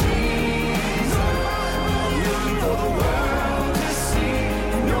but Jesus. I'm living for the world to see,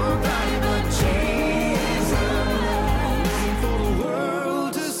 nobody but Jesus. I'm living for the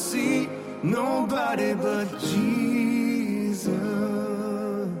world to see, nobody but Jesus.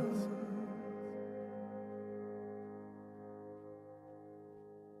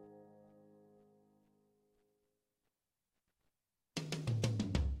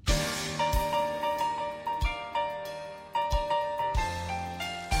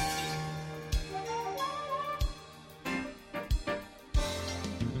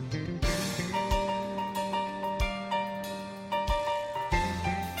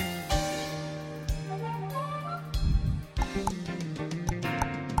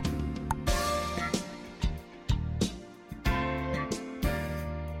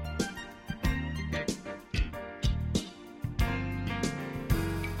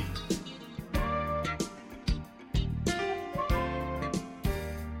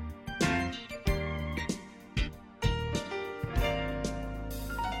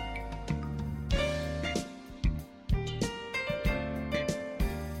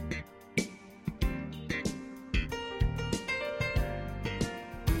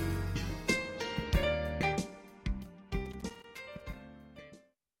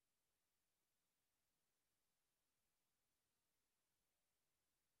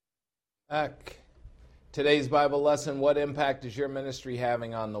 Today's Bible lesson, what impact is your ministry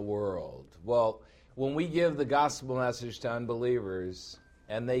having on the world? Well, when we give the gospel message to unbelievers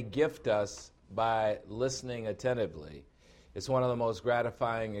and they gift us by listening attentively, it's one of the most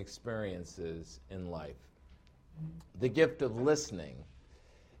gratifying experiences in life. The gift of listening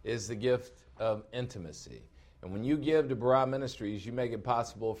is the gift of intimacy. And when you give to Barah Ministries, you make it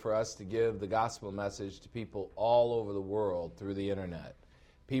possible for us to give the gospel message to people all over the world through the internet.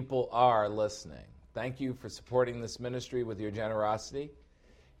 People are listening. Thank you for supporting this ministry with your generosity.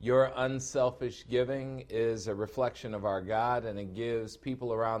 Your unselfish giving is a reflection of our God, and it gives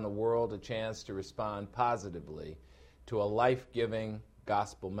people around the world a chance to respond positively to a life-giving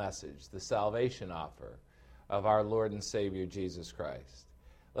gospel message, the salvation offer of our Lord and Savior Jesus Christ.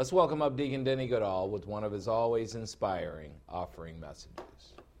 Let's welcome up Deacon Denny Goodall with one of his always inspiring offering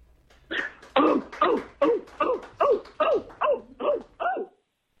messages. Oh, oh, oh, oh, oh, oh, oh, oh, oh.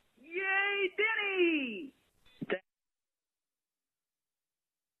 Yay, Denny!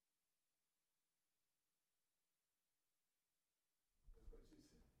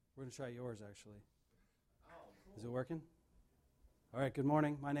 We're going to try yours, actually. Is it working? All right, good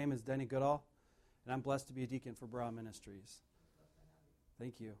morning. My name is Denny Goodall, and I'm blessed to be a deacon for Barah Ministries.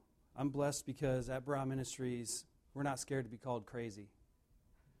 Thank you. I'm blessed because at Barah Ministries, we're not scared to be called crazy.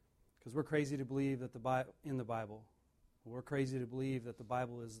 Because we're crazy to believe that in the Bible. We're crazy to believe that the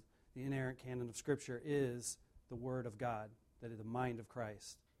Bible is the inerrant canon of Scripture is the Word of God, that is the mind of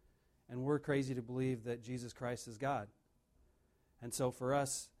Christ. And we're crazy to believe that Jesus Christ is God. And so for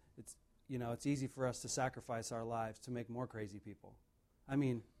us, it's easy for us to sacrifice our lives to make more crazy people. I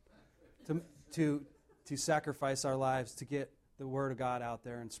mean, to sacrifice our lives to get the Word of God out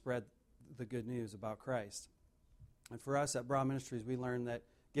there and spread the good news about Christ. And for us at Barah Ministries, we learned that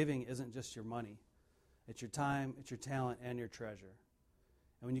giving isn't just your money. It's your time, it's your talent, and your treasure.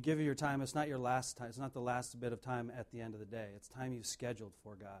 And when you give your time, it's not your last time. It's not the last bit of time at the end of the day. It's time you've scheduled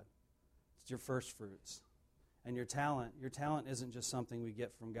for God. It's your first fruits. And your talent isn't just something we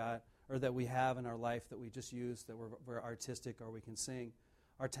get from God or that we have in our life that we just use, that we're artistic or we can sing.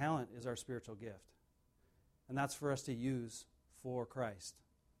 Our talent is our spiritual gift. And that's for us to use for Christ,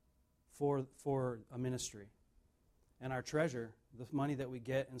 for a ministry. And our treasure, the money that we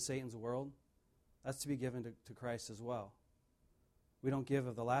get in Satan's world, that's to be given to Christ as well. We don't give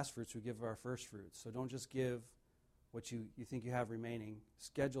of the last fruits, we give of our first fruits. So don't just give what you think you have remaining.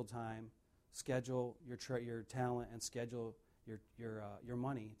 Schedule time, schedule your talent, and schedule your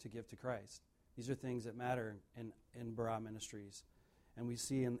money to give to Christ. These are things that matter in Barah Ministries. And we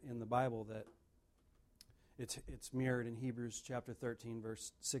see in the Bible that it's mirrored in Hebrews chapter 13,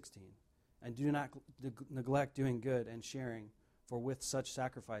 verse 16. And do not neglect doing good and sharing, for with such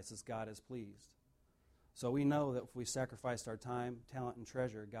sacrifices God is pleased. So we know that if we sacrificed our time, talent, and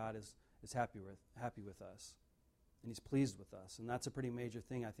treasure, God is happy with us. And He's pleased with us. And that's a pretty major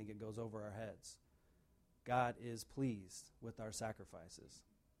thing. I think it goes over our heads. God is pleased with our sacrifices.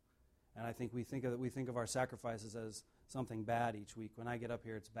 And I think we think of our sacrifices as something bad each week. When I get up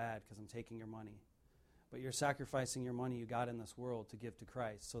here, it's bad because I'm taking your money. But you're sacrificing your money you got in this world to give to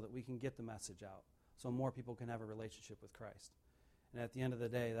Christ so that we can get the message out, so more people can have a relationship with Christ. And at the end of the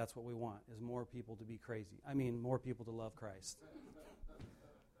day, that's what we want, is more people to be crazy. I mean, more people to love Christ.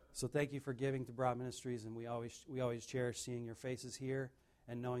 So thank you for giving to Barah Ministries, and we always cherish seeing your faces here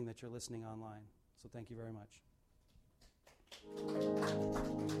and knowing that you're listening online. So thank you very much.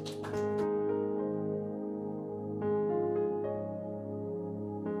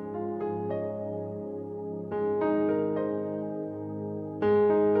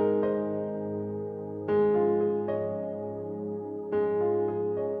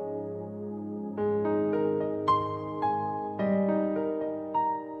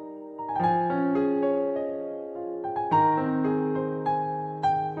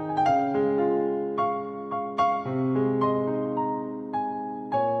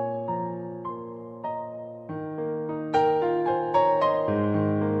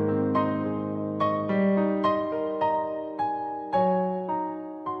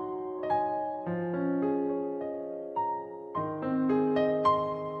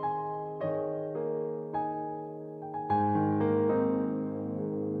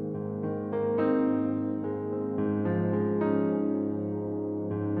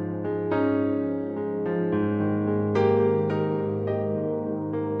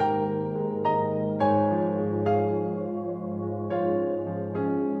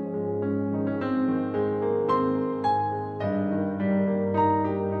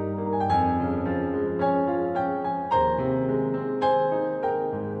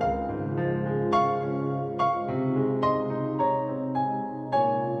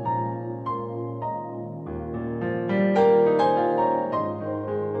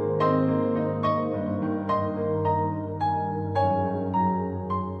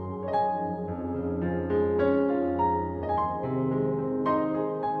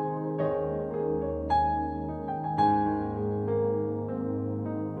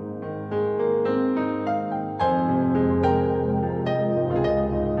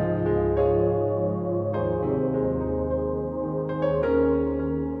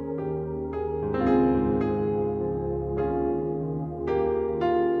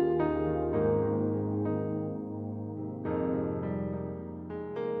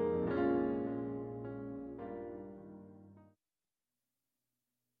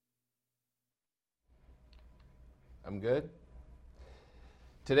 I'm good.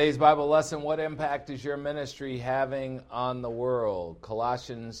 Today's Bible lesson, what impact is your ministry having on the world?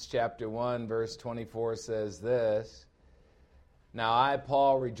 Colossians chapter 1, verse 24 says this, Now I,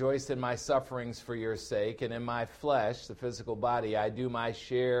 Paul, rejoice in my sufferings for your sake, and in my flesh, the physical body, I do my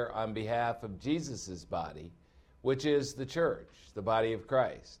share on behalf of Jesus' body, which is the church, the body of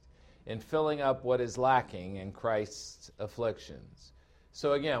Christ, in filling up what is lacking in Christ's afflictions.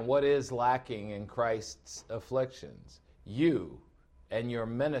 So again, what is lacking in Christ's afflictions? You and your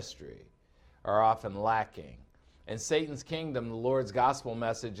ministry are often lacking. In Satan's kingdom, the Lord's gospel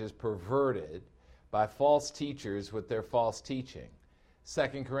message is perverted by false teachers with their false teaching.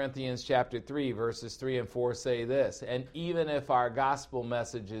 2 Corinthians chapter 3, verses 3 and 4 say this, And even if our gospel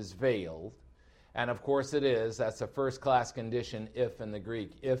message is veiled, and of course it is, that's a first-class condition, if in the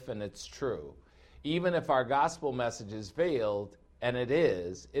Greek, if and it's true. Even if our gospel message is veiled, and it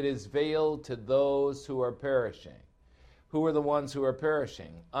is veiled to those who are perishing. Who are the ones who are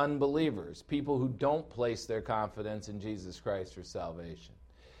perishing? Unbelievers, people who don't place their confidence in Jesus Christ for salvation.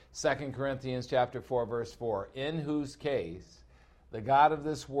 2 Corinthians chapter 4, verse 4, in whose case the God of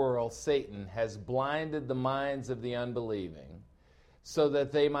this world, Satan, has blinded the minds of the unbelieving, so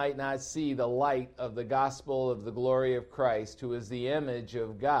that they might not see the light of the gospel of the glory of Christ, who is the image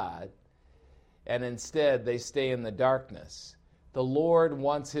of God, and instead they stay in the darkness. The Lord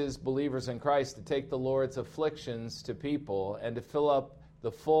wants his believers in Christ to take the Lord's afflictions to people and to fill up the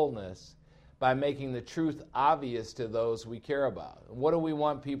fullness by making the truth obvious to those we care about. What do we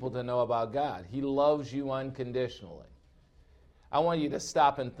want people to know about God? He loves you unconditionally. I want you to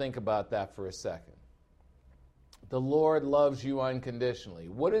stop and think about that for a second. The Lord loves you unconditionally.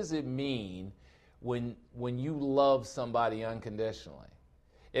 What does it mean when you love somebody unconditionally?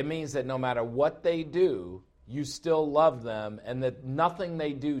 It means that no matter what they do, you still love them, and that nothing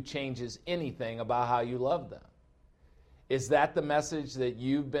they do changes anything about how you love them. Is that the message that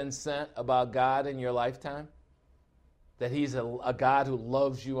you've been sent about God in your lifetime? That he's a God who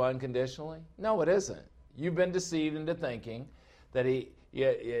loves you unconditionally? No, it isn't. You've been deceived into thinking that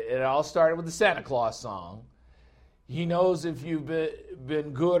it all started with the Santa Claus song. He knows if you've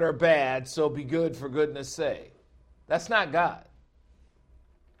been good or bad, so be good for goodness sake. That's not God.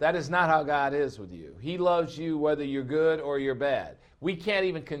 That is not how God is with you. He loves you whether you're good or you're bad. We can't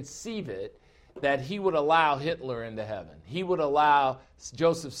even conceive it that he would allow Hitler into heaven. He would allow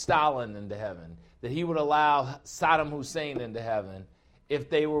Joseph Stalin into heaven. That he would allow Saddam Hussein into heaven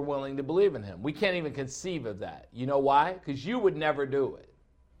if they were willing to believe in him. We can't even conceive of that. You know why? Because you would never do it.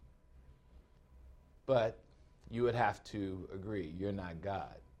 But you would have to agree, you're not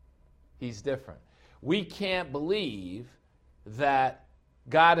God. He's different. We can't believe that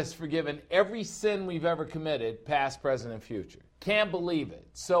God has forgiven every sin we've ever committed, past, present, and future. Can't believe it.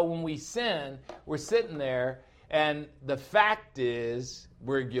 So when we sin, we're sitting there, and the fact is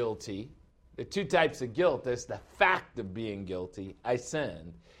we're guilty. There are two types of guilt. There's the fact of being guilty, I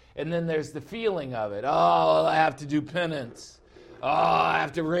sinned. And then there's the feeling of it. Oh, I have to do penance. Oh, I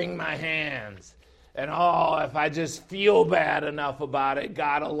have to wring my hands. And oh, if I just feel bad enough about it,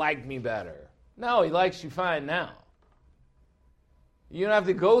 God will like me better. No, he likes you fine now. You don't have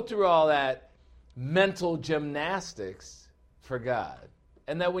to go through all that mental gymnastics for God.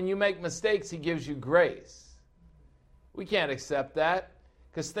 And that when you make mistakes, he gives you grace. We can't accept that,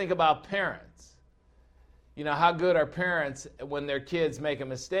 because think about parents. You know, how good are parents when their kids make a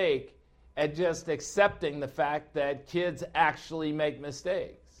mistake at just accepting the fact that kids actually make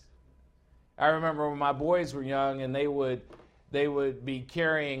mistakes? I remember when my boys were young and they would be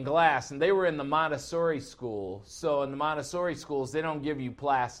carrying glass, and they were in the Montessori school. So in the Montessori schools, they don't give you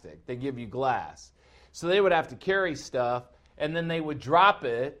plastic, they give you glass. So they would have to carry stuff, and then they would drop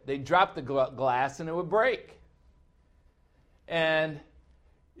it. They'd drop the glass, and it would break. And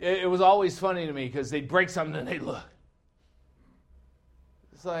it was always funny to me, because they'd break something, and they'd look.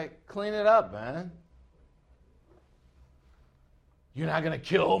 It's like, clean it up, man. You're not going to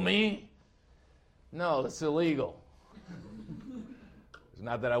kill me? No, it's illegal. It's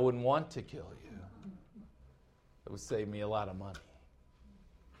not that I wouldn't want to kill you. It would save me a lot of money.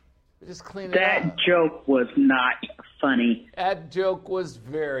 But just clean it up. That joke was not funny. That joke was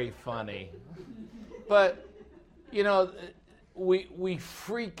very funny. But, you know, we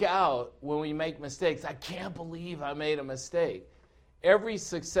freak out when we make mistakes. I can't believe I made a mistake. The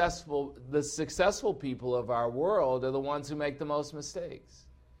successful people of our world are the ones who make the most mistakes.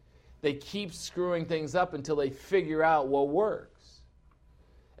 They keep screwing things up until they figure out what works.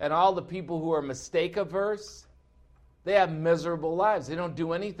 And all the people who are mistake averse, they have miserable lives. They don't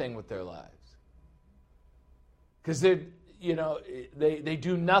do anything with their lives. Because they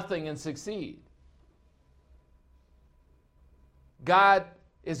do nothing and succeed. God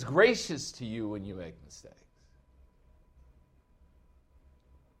is gracious to you when you make mistakes.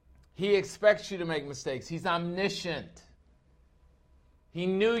 He expects you to make mistakes. He's omniscient. He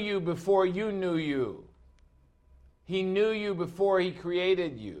knew you before you knew you. He knew you before he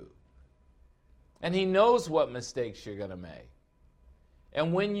created you. And he knows what mistakes you're going to make.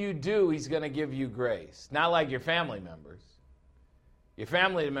 And when you do, he's going to give you grace. Not like your family members. Your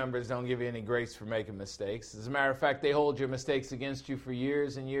family members don't give you any grace for making mistakes. As a matter of fact, they hold your mistakes against you for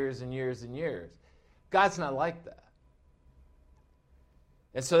years and years and years and years. God's not like that.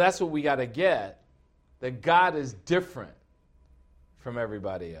 And so that's what we got to get, that God is different from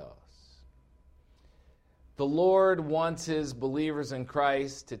everybody else. The Lord wants his believers in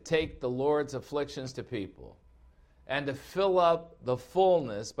Christ to take the Lord's afflictions to people and to fill up the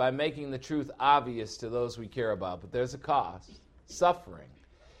fullness by making the truth obvious to those we care about. But there's a cost. Suffering.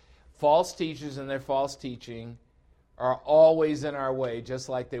 False teachers and their false teaching are always in our way, just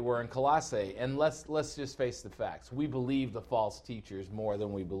like they were in Colossae. And let's just face the facts. We believe the false teachers more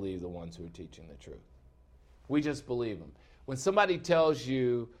than we believe the ones who are teaching the truth. We just believe them. When somebody tells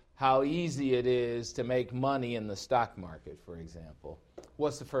you how easy it is to make money in the stock market, for example,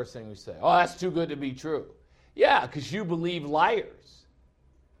 what's the first thing we say? Oh, that's too good to be true. Yeah, because you believe liars.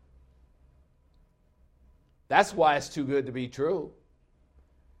 That's why it's too good to be true.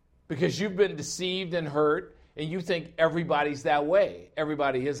 Because you've been deceived and hurt, and you think everybody's that way.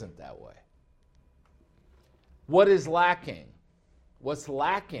 Everybody isn't that way. What is lacking? What's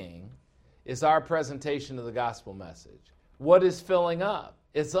lacking is our presentation of the gospel message. What is filling up?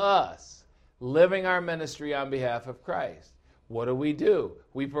 It's us living our ministry on behalf of Christ. What do?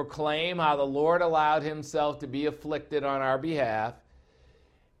 We proclaim how the Lord allowed himself to be afflicted on our behalf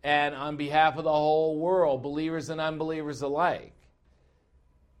and on behalf of the whole world, believers and unbelievers alike.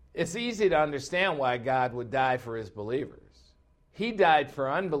 It's easy to understand why God would die for his believers. He died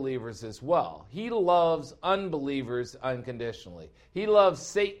for unbelievers as well. He loves unbelievers unconditionally. He loves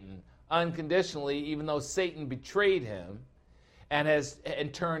Satan unconditionally, even though Satan betrayed him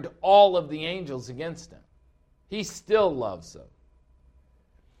and turned all of the angels against him. He still loves them.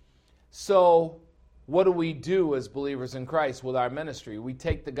 So, what do we do as believers in Christ with our ministry? We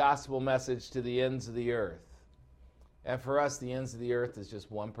take the gospel message to the ends of the earth. And for us, the ends of the earth is just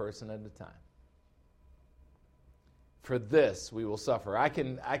one person at a time. For this, we will suffer. I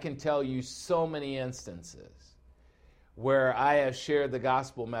can tell you so many instances where I have shared the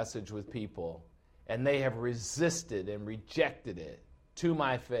gospel message with people, and they have resisted and rejected it to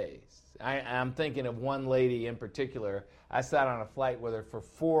my face. I'm thinking of one lady in particular. I sat on a flight with her for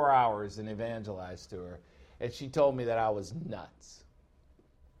 4 hours and evangelized to her, and she told me that I was nuts.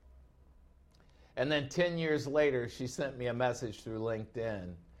 And then 10 years later, she sent me a message through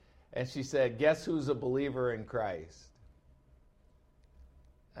LinkedIn, and she said, "Guess who's a believer in Christ?"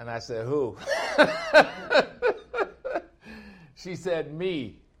 And I said, "Who?" She said,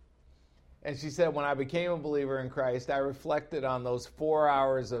 "Me." And she said, "When I became a believer in Christ, I reflected on those 4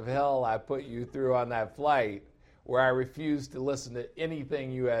 hours of hell I put you through on that flight where I refused to listen to anything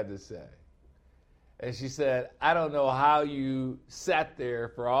you had to say." And she said, "I don't know how you sat there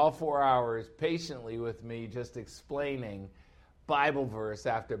for all 4 hours patiently with me just explaining Bible verse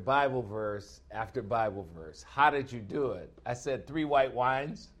after Bible verse after Bible verse. How did you do it?" I said, 3 white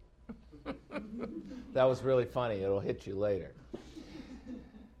wines. That was really funny. It'll hit you later.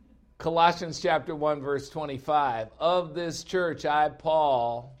 Colossians chapter 1, verse 25. "Of this church, I,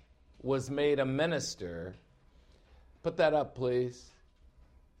 Paul, was made a minister." Put that up, please.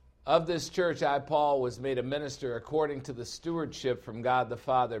 "Of this church, I, Paul, was made a minister according to the stewardship from God the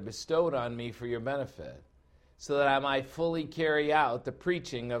Father bestowed on me for your benefit, so that I might fully carry out the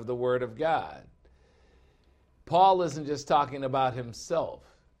preaching of the Word of God." Paul isn't just talking about himself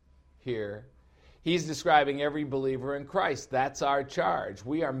here. He's describing every believer in Christ. That's our charge.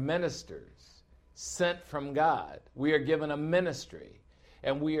 We are ministers sent from God. We are given a ministry,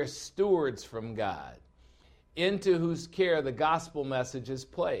 and we are stewards from God, into whose care the gospel message is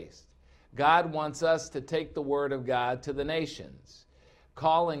placed. God wants us to take the word of God to the nations,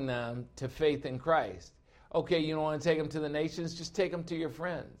 calling them to faith in Christ. Okay, you don't want to take them to the nations? Just take them to your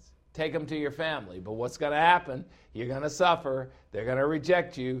friends. Take them to your family. But what's going to happen? You're going to suffer. They're going to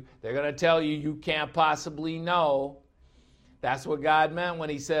reject you. They're going to tell you you can't possibly know. That's what God meant when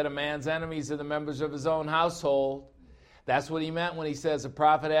he said a man's enemies are the members of his own household. That's what he meant when he says a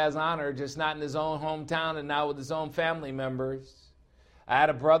prophet has honor, just not in his own hometown and not with his own family members. I had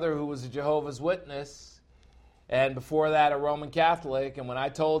a brother who was a Jehovah's Witness, and before that a Roman Catholic, and when I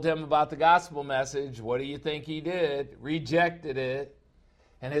told him about the gospel message, what do you think he did? Rejected it,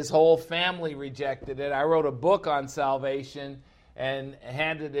 and his whole family rejected it. I wrote a book on salvation and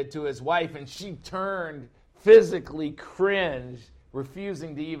handed it to his wife, and she turned, physically cringed,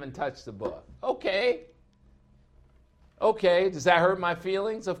 refusing to even touch the book. Okay, does that hurt my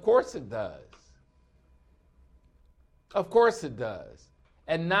feelings? Of course it does. Of course it does.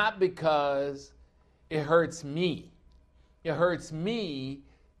 And not because it hurts me. It hurts me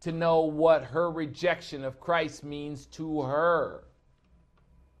to know what her rejection of Christ means to her.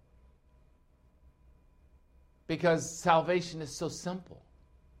 Because salvation is so simple.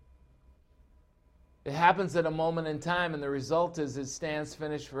 It happens at a moment in time, and the result is it stands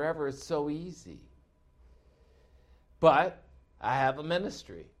finished forever. It's so easy. But I have a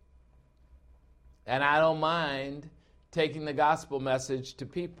ministry, and I don't mind taking the gospel message to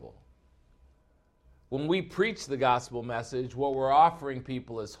people. When we preach the gospel message, what we're offering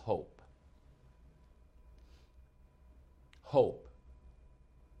people is hope. Hope.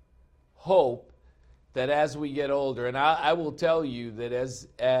 Hope that as we get older, and I will tell you that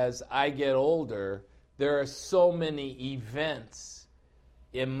as I get older, there are so many events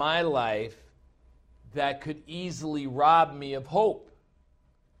in my life that could easily rob me of hope.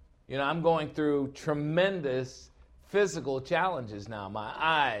 You know, I'm going through tremendous physical challenges now. My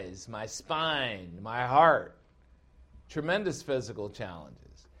eyes, my spine, my heart. Tremendous physical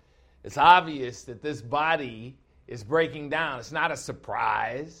challenges. It's obvious that this body is breaking down. It's not a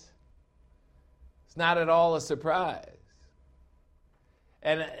surprise. It's not at all a surprise.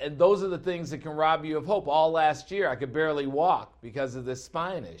 And those are the things that can rob you of hope. All last year, I could barely walk because of this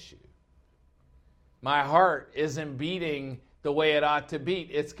spine issue. My heart isn't beating the way it ought to beat.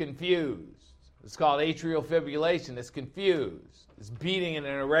 It's confused. It's called atrial fibrillation. It's confused. It's beating in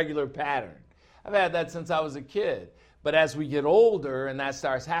an irregular pattern. I've had that since I was a kid. But as we get older and that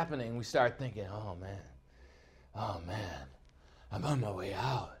starts happening, we start thinking, oh man, I'm on my way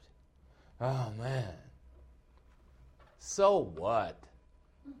out. Oh man. So what?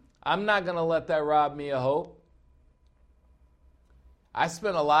 I'm not going to let that rob me of hope. I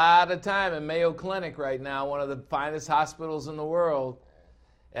spend a lot of time in Mayo Clinic right now, one of the finest hospitals in the world,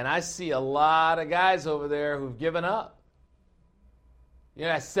 and I see a lot of guys over there who've given up. You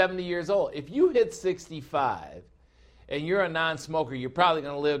know, at 70 years old. If you hit 65 and you're a non-smoker, you're probably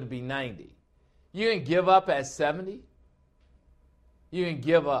going to live to be 90. You can give up at 70? You can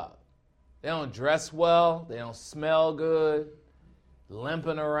give up. They don't dress well. They don't smell good.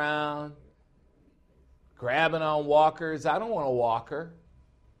 Limping around. Grabbing on walkers. I don't want a walker.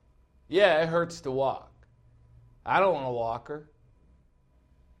 Yeah, it hurts to walk. I don't want a walker.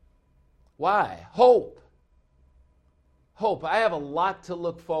 Why? Hope. Hope. I have a lot to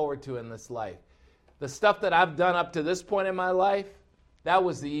look forward to in this life. The stuff that I've done up to this point in my life, that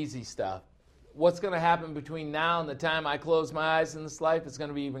was the easy stuff. What's going to happen between now and the time I close my eyes in this life is going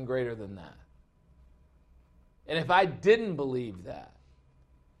to be even greater than that. And if I didn't believe that,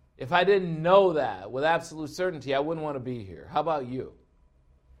 if I didn't know that with absolute certainty, I wouldn't want to be here. How about you?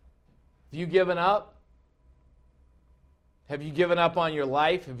 Have you given up? Have you given up on your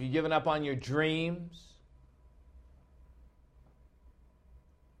life? Have you given up on your dreams?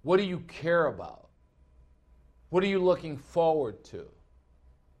 What do you care about? What are you looking forward to?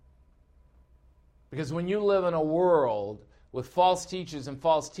 Because when you live in a world with false teachers and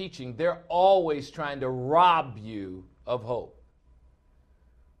false teaching, they're always trying to rob you of hope.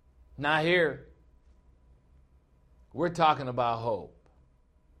 Not here. We're talking about hope.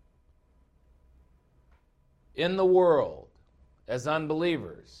 In the world, as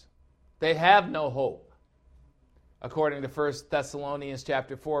unbelievers, they have no hope. According to 1 Thessalonians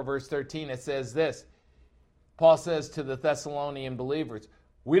chapter 4, verse 13, it says this. Paul says to the Thessalonian believers,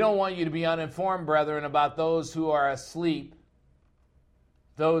 we don't want you to be uninformed, brethren, about those who are asleep,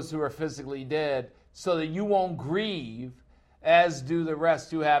 those who are physically dead, so that you won't grieve as do the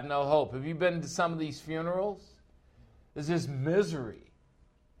rest who have no hope. Have you been to some of these funerals? There's this misery.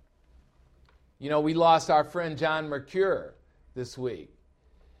 You know, we lost our friend John Mercure this week.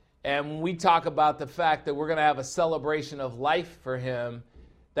 And when we talk about the fact that we're going to have a celebration of life for him,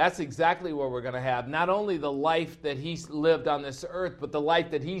 that's exactly what we're going to have. Not only the life that he lived on this earth, but the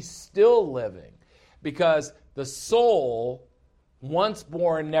life that he's still living. Because the soul, once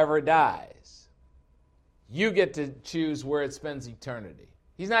born, never dies. You get to choose where it spends eternity.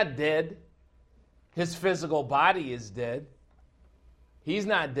 He's not dead. His physical body is dead. He's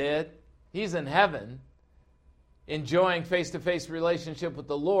not dead. He's in heaven, enjoying face-to-face relationship with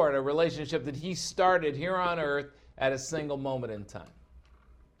the Lord, a relationship that he started here on earth at a single moment in time.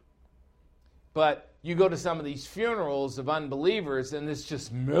 But you go to some of these funerals of unbelievers, and it's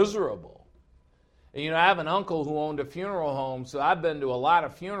just miserable. And, you know, I have an uncle who owned a funeral home, so I've been to a lot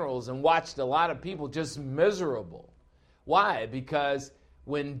of funerals and watched a lot of people just miserable. Why? Because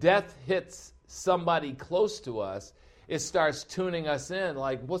when death hits somebody close to us, it starts tuning us in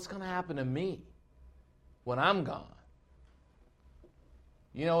like, what's going to happen to me when I'm gone?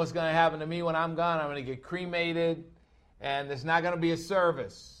 You know what's going to happen to me when I'm gone? I'm going to get cremated, and there's not going to be a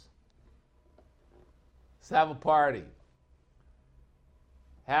service. Let's have a party.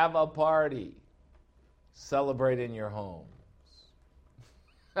 Have a party. Celebrate in your homes.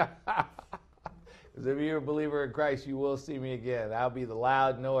 Because if you're a believer in Christ, you will see me again. That'll be the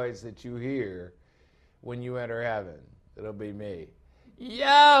loud noise that you hear when you enter heaven. It'll be me.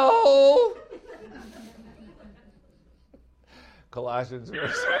 Yo! Colossians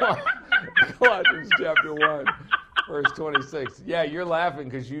chapter 1, verse 26. Yeah, you're laughing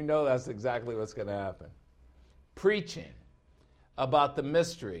because you know that's exactly what's going to happen. Preaching about the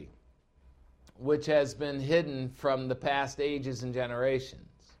mystery which has been hidden from the past ages and generations.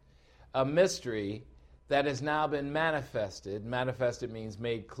 A mystery that has now been manifested. Manifested means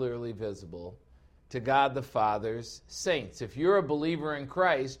made clearly visible to God the Father's saints. If you're a believer in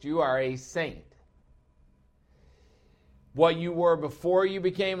Christ, you are a saint. What you were before you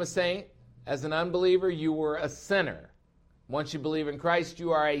became a saint, as an unbeliever, you were a sinner. Once you believe in Christ,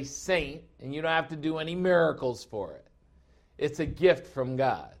 you are a saint, and you don't have to do any miracles for it. It's a gift from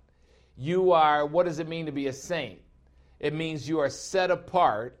God. You are, what does it mean to be a saint? It means you are set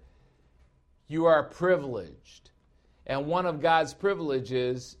apart. You are privileged. And one of God's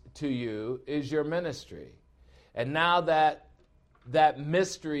privileges to you is your ministry. And now that that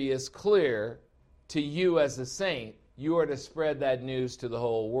mystery is clear to you as a saint, you are to spread that news to the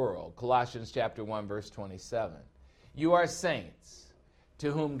whole world. Colossians chapter 1, verse 27. You are saints,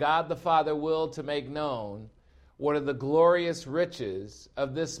 to whom God the Father willed to make known what are the glorious riches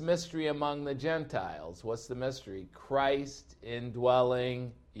of this mystery among the Gentiles. What's the mystery? Christ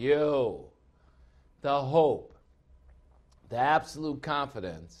indwelling you. The hope, the absolute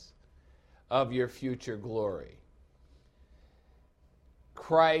confidence of your future glory.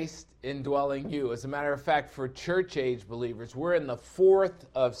 Christ indwelling you. As a matter of fact, for church age believers, we're in the 4th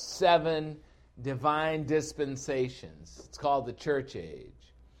of 7 divine dispensations. It's called the church age.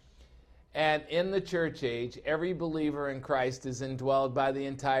 And in the church age, every believer in Christ is indwelled by the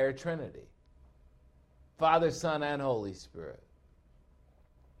entire Trinity. Father, Son, and Holy Spirit.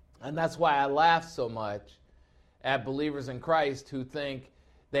 And that's why I laugh so much at believers in Christ who think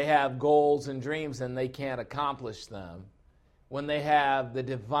they have goals and dreams and they can't accomplish them when they have the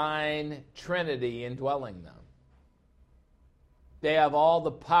divine Trinity indwelling them. They have all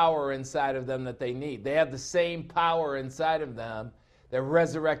the power inside of them that they need. They have the same power inside of them that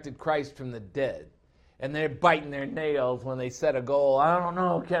resurrected Christ from the dead. And they're biting their nails when they set a goal. I don't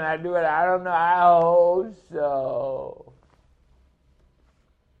know, can I do it? I don't know, I hope so.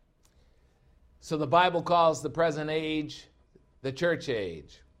 So the Bible calls the present age the church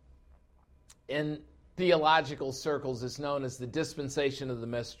age. In theological circles, it's known as the dispensation of the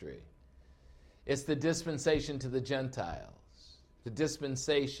mystery. It's the dispensation to the Gentiles. The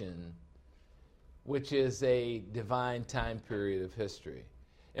dispensation, which is a divine time period of history.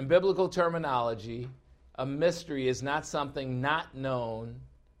 In biblical terminology, a mystery is not something not known,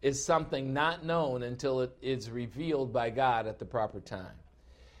 is something not known until it is revealed by God at the proper time.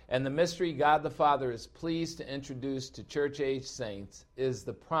 And the mystery God the Father is pleased to introduce to church-age saints is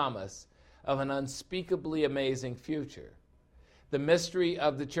the promise of an unspeakably amazing future. The mystery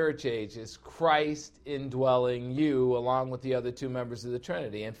of the church age is Christ indwelling you along with the other 2 members of the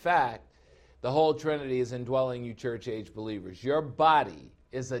Trinity. In fact, the whole Trinity is indwelling you church-age believers. Your body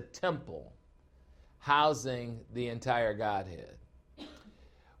is a temple housing the entire Godhead.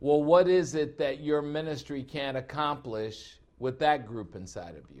 Well, what is it that your ministry can't accomplish with that group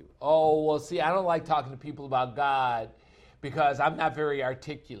inside of you? Oh, well, see, I don't like talking to people about God because I'm not very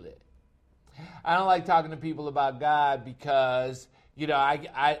articulate. I don't like talking to people about God because,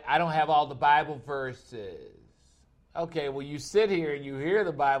 I don't have all the Bible verses. Okay, well, you sit here and you hear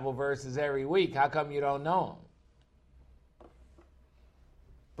the Bible verses every week. How come you don't know them?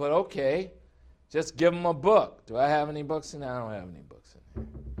 But okay, just give them a book. Do I have any books in there? I don't have any books in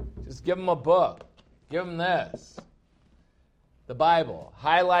here. Just give them a book. Give them this. The Bible.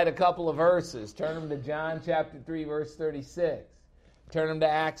 Highlight a couple of verses. Turn them to John chapter 3, verse 36. Turn them to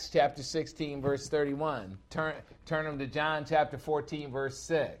Acts chapter 16, verse 31. Turn them to John chapter 14, verse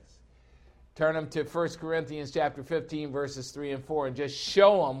 6. Turn them to 1 Corinthians chapter 15, verses 3 and 4, and just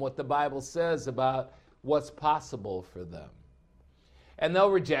show them what the Bible says about what's possible for them. And they'll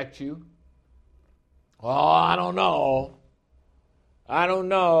reject you. Oh, I don't know.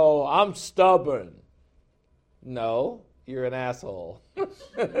 I'm stubborn. No, you're an asshole.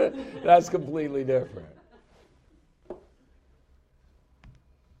 That's completely different.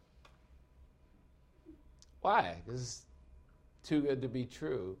 Why? Because it's too good to be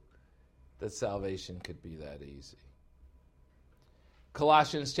true that salvation could be that easy.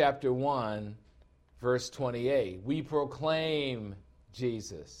 Colossians chapter 1, verse 28. We proclaim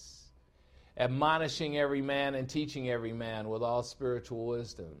Jesus, admonishing every man and teaching every man with all spiritual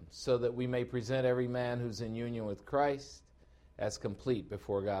wisdom, so that we may present every man who's in union with Christ as complete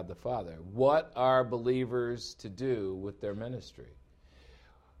before God the Father. What are believers to do with their ministry?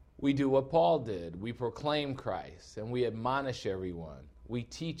 We do what Paul did. We proclaim Christ, and we admonish everyone. We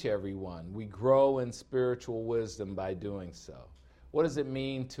teach everyone. We grow in spiritual wisdom by doing so. What does it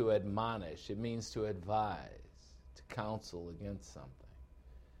mean to admonish? It means to advise, to counsel against something.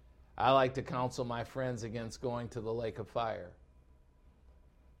 I like to counsel my friends against going to the lake of fire.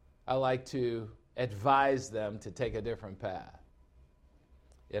 I like to advise them to take a different path.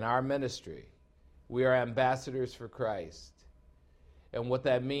 In our ministry, we are ambassadors for Christ. And what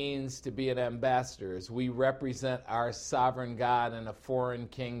that means to be an ambassador is we represent our sovereign God in a foreign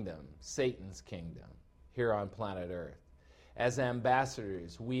kingdom, Satan's kingdom, here on planet Earth. As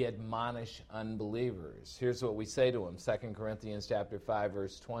ambassadors, we admonish unbelievers. Here's what we say to them, 2 Corinthians chapter 5,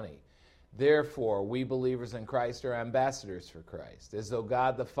 verse 20. Therefore, we believers in Christ are ambassadors for Christ, as though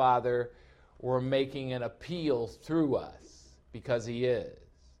God the Father were making an appeal through us, because he is.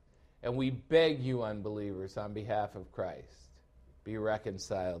 And we beg you, unbelievers, on behalf of Christ, be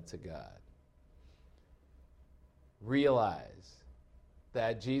reconciled to God. Realize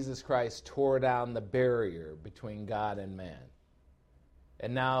that Jesus Christ tore down the barrier between God and man,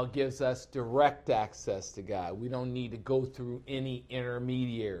 and now gives us direct access to God. We don't need to go through any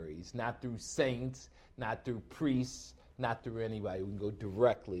intermediaries, not through saints, not through priests, not through anybody. We can go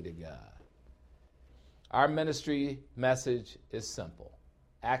directly to God. Our ministry message is simple.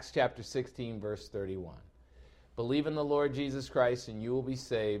 Acts chapter 16, verse 31. Believe in the Lord Jesus Christ and you will be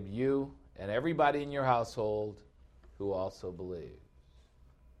saved, you and everybody in your household who also believes.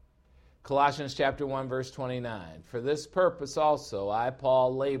 Colossians chapter 1, verse 29. For this purpose also I,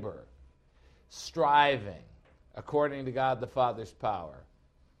 Paul, labor, striving according to God the Father's power,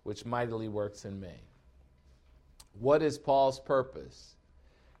 which mightily works in me. What is Paul's purpose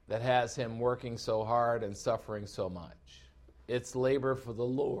that has him working so hard and suffering so much? It's labor for the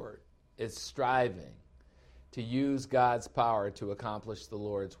Lord. It's striving to use God's power to accomplish the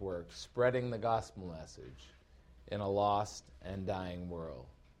Lord's work, spreading the gospel message in a lost and dying world.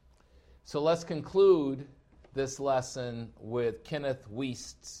 So let's conclude this lesson with Kenneth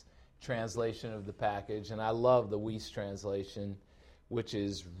Wuest's translation of the passage, and I love the Wuest translation, which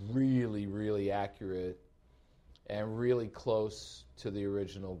is really, really accurate and really close to the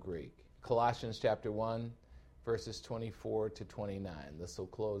original Greek. Colossians chapter 1, verses 24 to 29. This will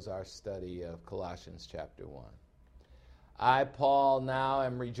close our study of Colossians chapter 1. I, Paul, now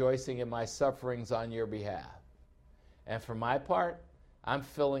am rejoicing in my sufferings on your behalf. And for my part, I'm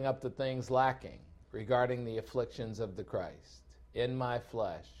filling up the things lacking regarding the afflictions of the Christ in my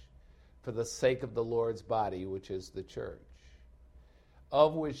flesh for the sake of the Lord's body, which is the church,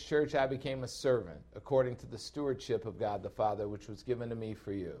 of which church I became a servant according to the stewardship of God the Father, which was given to me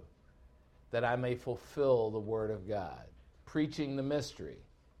for you, that I may fulfill the word of God, preaching the mystery,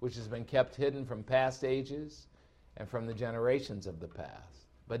 which has been kept hidden from past ages and from the generations of the past,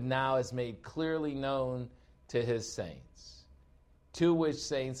 but now is made clearly known to his saints, to which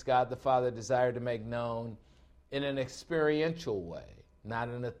saints God the Father desired to make known in an experiential way, not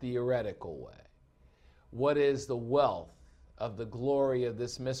in a theoretical way, what is the wealth of the glory of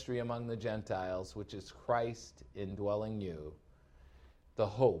this mystery among the Gentiles, which is Christ indwelling you, the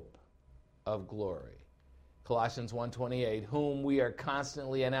hope of glory. Colossians 1:28, whom we are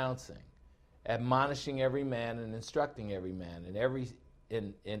constantly announcing, admonishing every man and instructing every man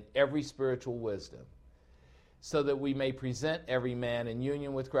in every spiritual wisdom, so that we may present every man in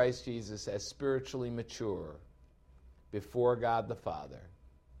union with Christ Jesus as spiritually mature before God the Father.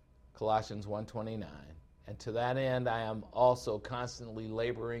 Colossians 1:29. And to that end I am also constantly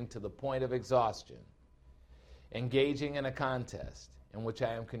laboring to the point of exhaustion, engaging in a contest in which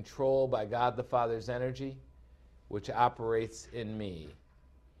I am controlled by God the Father's energy, which operates in me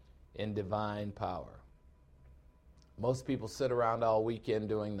in divine power. Most people sit around all weekend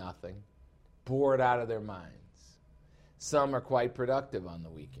doing nothing, bored out of their minds. Some are quite productive on the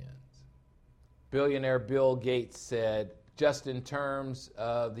weekends. Billionaire Bill Gates said, just in terms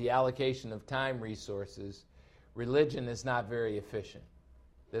of the allocation of time resources, religion is not very efficient.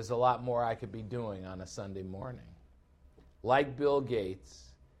 There's a lot more I could be doing on a Sunday morning. Like Bill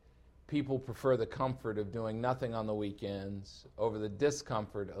Gates, people prefer the comfort of doing nothing on the weekends over the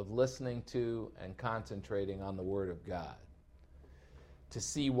discomfort of listening to and concentrating on the Word of God. to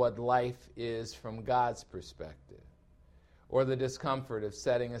see what life is from God's perspective, or the discomfort of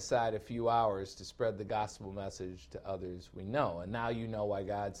setting aside a few hours to spread the gospel message to others we know. And now you know why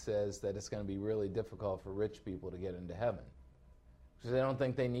God says that it's going to be really difficult for rich people to get into heaven, because they don't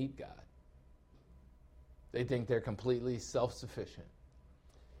think they need God. They think they're completely self-sufficient.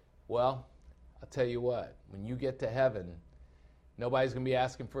 Well, I'll tell you what, when you get to heaven, nobody's going to be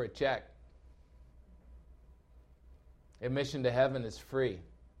asking for a check. Admission to heaven is free.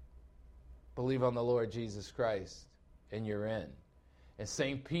 Believe on the Lord Jesus Christ, and you're in. And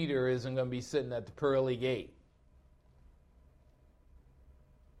St. Peter isn't going to be sitting at the pearly gate.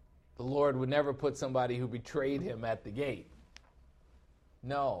 The Lord would never put somebody who betrayed him at the gate.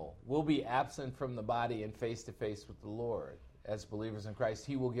 No, we'll be absent from the body and face to face with the Lord as believers in Christ.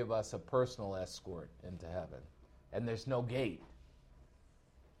 He will give us a personal escort into heaven. And there's no gate.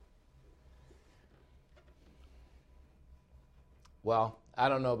 Well, I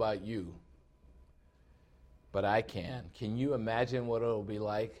don't know about you, but I can. Can you imagine what it'll be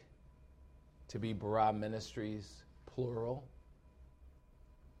like to be Barah Ministries, plural?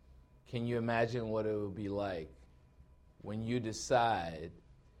 Can you imagine what it will be like when you decide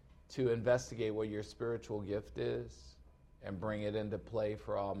to investigate what your spiritual gift is and bring it into play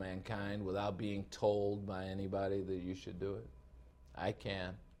for all mankind without being told by anybody that you should do it? I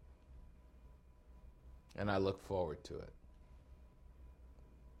can. And I look forward to it.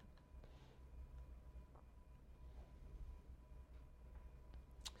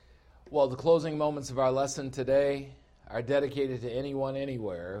 Well, the closing moments of our lesson today are dedicated to anyone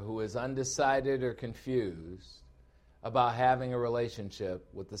anywhere who is undecided or confused about having a relationship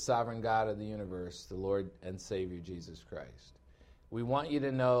with the sovereign God of the universe, the Lord and Savior Jesus Christ. We want you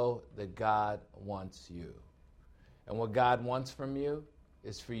to know that God wants you. And what God wants from you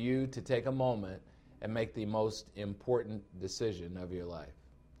is for you to take a moment and make the most important decision of your life.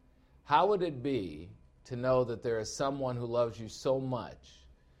 How would it be to know that there is someone who loves you so much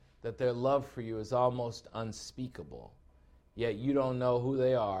that their love for you is almost unspeakable, yet you don't know who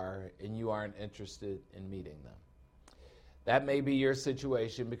they are and you aren't interested in meeting them? That may be your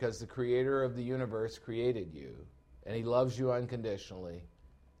situation because the Creator of the universe created you, and He loves you unconditionally,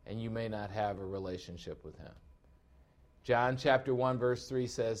 and you may not have a relationship with Him. John chapter 1, verse 3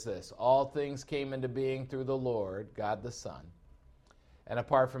 says this: all things came into being through the Lord, God the Son, and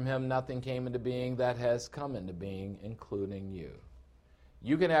apart from Him nothing came into being that has come into being, including you.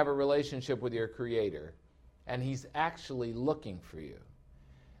 You can have a relationship with your Creator, and He's actually looking for you.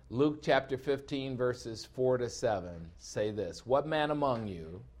 Luke chapter 15, verses 4 to 7 say this: what man among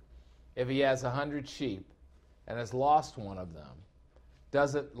you, if he has 100 sheep and has lost one of them,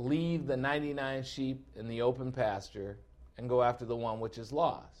 doesn't leave the 99 sheep in the open pasture and go after the one which is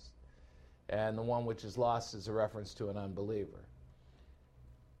lost? And the one which is lost is a reference to an unbeliever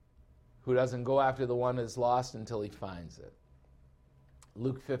who doesn't go after the one that is lost until he finds it.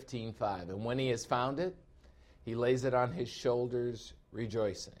 Luke 15:5, and when he has found it, he lays it on his shoulders,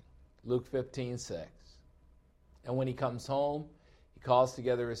 rejoicing. Luke 15:6, and when he comes home, he calls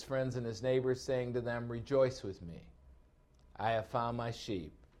together his friends and his neighbors, saying to them, rejoice with me. I have found my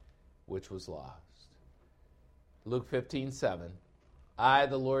sheep, which was lost. Luke 15:7, I,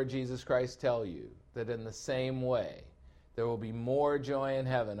 the Lord Jesus Christ, tell you that in the same way there will be more joy in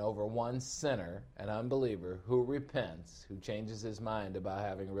heaven over one sinner, an unbeliever, who repents, who changes his mind about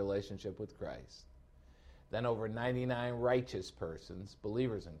having a relationship with Christ, than over 99 righteous persons,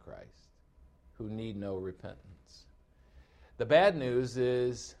 believers in Christ, who need no repentance. The bad news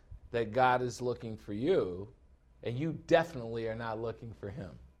is that God is looking for you, and you definitely are not looking for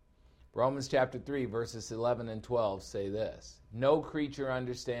Him. Romans chapter 3, verses 11 and 12 say this: no creature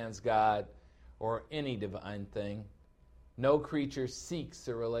understands God or any divine thing. No creature seeks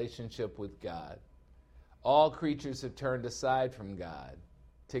a relationship with God. All creatures have turned aside from God.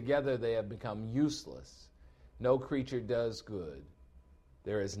 Together they have become useless. No creature does good.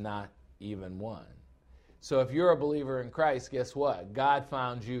 There is not even one. So if you're a believer in Christ, guess what? God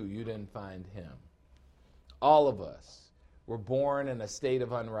found you. You didn't find Him. All of us were born in a state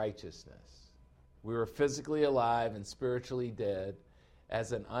of unrighteousness. We were physically alive and spiritually dead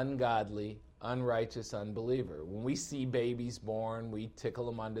as an ungodly, unrighteous unbeliever. When we see babies born, we tickle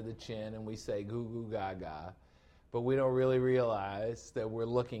them under the chin and we say goo goo gaga, but we don't really realize that we're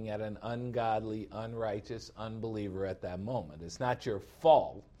looking at an ungodly, unrighteous unbeliever at that moment. It's not your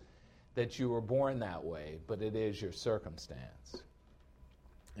fault that you were born that way, but it is your circumstance.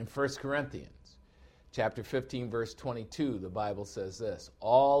 In 1 Corinthians chapter 15, verse 22, the Bible says this: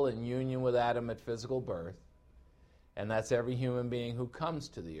 all in union with Adam at physical birth, and that's every human being who comes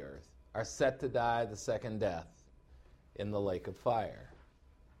to the earth, are set to die the second death in the lake of fire.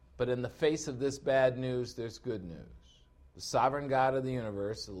 But in the face of this bad news, there's good news. The sovereign God of the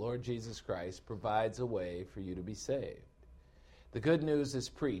universe, the Lord Jesus Christ, provides a way for you to be saved. The good news is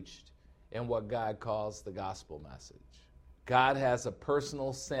preached in what God calls the gospel message. God has a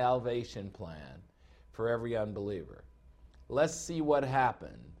personal salvation plan for every unbeliever. Let's see what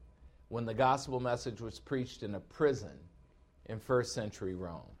happened when the gospel message was preached in a prison in first century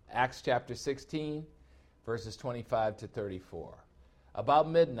Rome. Acts chapter 16, verses 25 to 34. About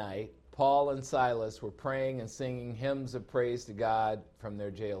midnight, Paul and Silas were praying and singing hymns of praise to God from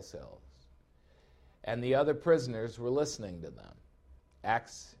their jail cells. And the other prisoners were listening to them.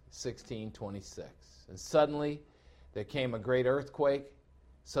 Acts 16:26. And suddenly there came a great earthquake,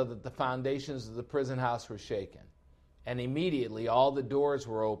 so that the foundations of the prison house were shaken. And immediately all the doors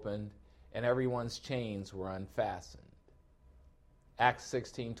were opened, and everyone's chains were unfastened. Acts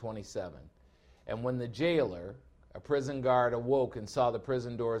 16:27. And when the jailer, a prison guard, awoke and saw the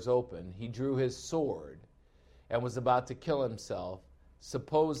prison doors open, he drew his sword and was about to kill himself,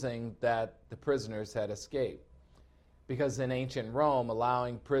 supposing that the prisoners had escaped. Because in ancient Rome,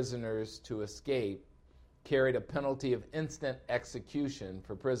 allowing prisoners to escape carried a penalty of instant execution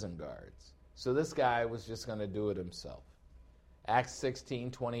for prison guards. So this guy was just going to do it himself. Acts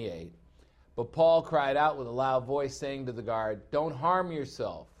 16:28. But Paul cried out with a loud voice, saying to the guard, "Don't harm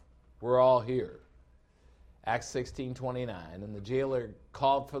yourself. We're all here." Acts 16:29. And the jailer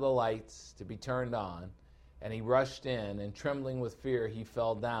called for the lights to be turned on, and he rushed in, and trembling with fear, he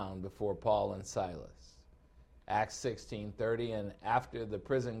fell down before Paul and Silas. Acts 16:30. And after the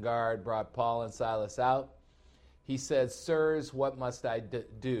prison guard brought Paul and Silas out, he said, "Sirs, what must I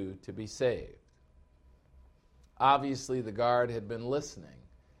do to be saved?" Obviously, the guard had been listening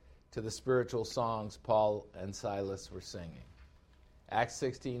to the spiritual songs Paul and Silas were singing. Acts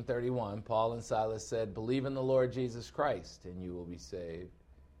 16:31, Paul and Silas said, "Believe in the Lord Jesus Christ, and you will be saved,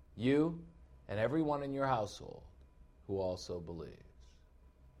 you and everyone in your household who also believes."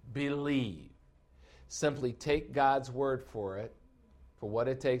 Believe. Simply take God's word for it, for what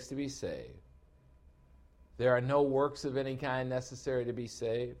it takes to be saved. There are no works of any kind necessary to be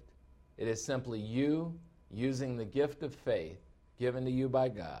saved. It is simply you using the gift of faith given to you by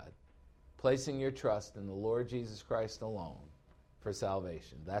God, placing your trust in the Lord Jesus Christ alone for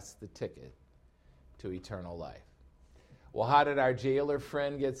salvation. That's the ticket to eternal life. Well, how did our jailer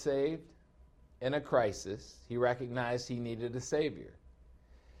friend get saved? In a crisis, he recognized he needed a Savior.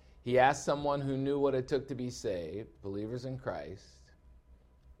 He asked someone who knew what it took to be saved, believers in Christ.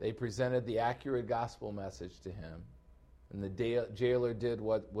 They presented the accurate gospel message to him, and the jailer did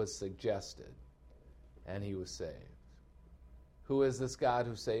what was suggested, and he was saved. Who is this God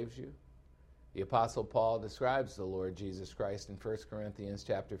who saves you? The Apostle Paul describes the Lord Jesus Christ in 1 Corinthians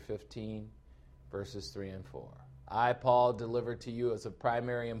chapter 15, verses 3 and 4. I, Paul, delivered to you as of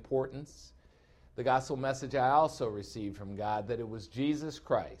primary importance the gospel message I also received from God, that it was Jesus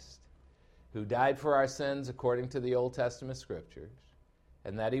Christ who died for our sins according to the Old Testament Scriptures,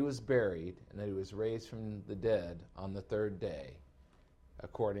 and that he was buried, and that he was raised from the dead on the third day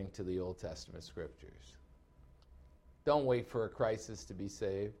according to the Old Testament Scriptures. Don't wait for a crisis to be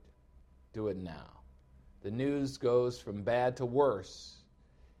saved. Do it now. The news goes from bad to worse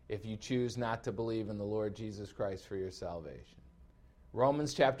if you choose not to believe in the Lord Jesus Christ for your salvation.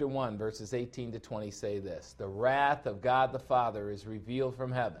 Romans chapter 1, verses 18 to 20 say this: "The wrath of God the Father is revealed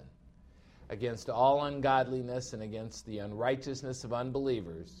from heaven against all ungodliness and against the unrighteousness of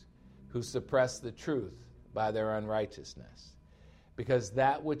unbelievers who suppress the truth by their unrighteousness. Because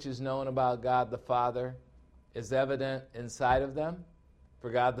that which is known about God the Father is evident inside of them, for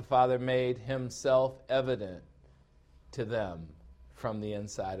God the Father made himself evident to them from the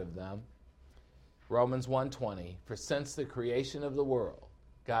inside of them." Romans 1:20, "For since the creation of the world,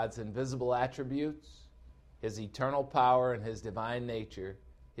 God's invisible attributes, his eternal power and his divine nature,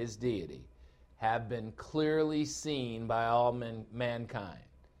 his deity, have been clearly seen by all mankind,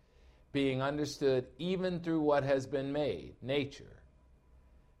 being understood even through what has been made, nature,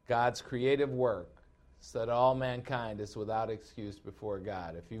 God's creative work, so that all mankind is without excuse before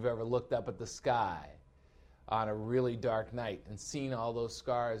God." If you've ever looked up at the sky on a really dark night and seen all those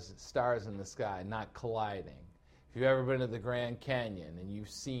stars in the sky not colliding, if you've ever been to the Grand Canyon and you've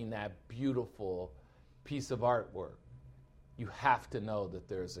seen that beautiful piece of artwork, you have to know that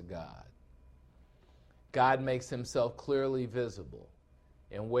there's a God. God makes himself clearly visible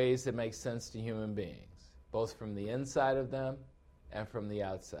in ways that make sense to human beings, both from the inside of them and from the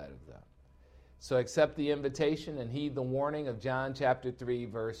outside of them. So accept the invitation and heed the warning of John chapter 3,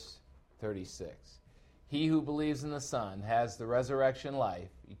 verse 36. He who believes in the Son has the resurrection life,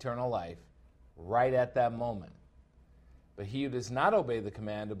 eternal life, right at that moment. But he who does not obey the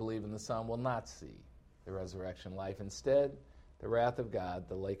command to believe in the Son will not see the resurrection life. Instead, the wrath of God,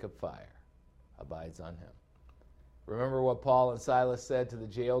 the lake of fire, abides on him. Remember what Paul and Silas said to the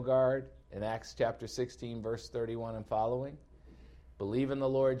jail guard in Acts chapter 16, verse 31 and following? Believe in the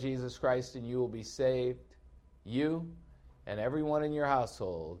Lord Jesus Christ and you will be saved, you and everyone in your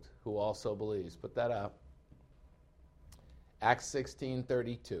household who also believes. Put that up. Acts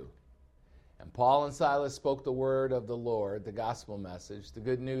 16:32. And Paul and Silas spoke the word of the Lord, the gospel message, the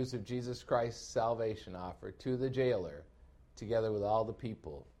good news of Jesus Christ's salvation offer to the jailer, together with all the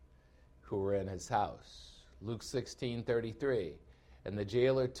people who were in his house. Luke 16:33. And the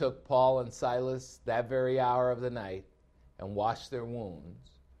jailer took Paul and Silas that very hour of the night and washed their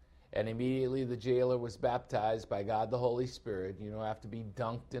wounds. And immediately the jailer was baptized by God the Holy Spirit. You don't have to be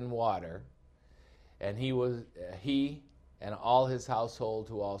dunked in water. And he and all his household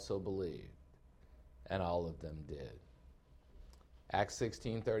who also believed. And all of them did. Acts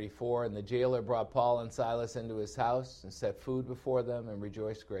 16:34, and the jailer brought Paul and Silas into his house and set food before them and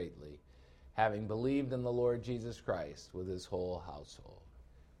rejoiced greatly, having believed in the Lord Jesus Christ with his whole household.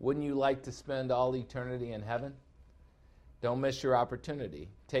 Wouldn't you like to spend all eternity in heaven? Don't miss your opportunity.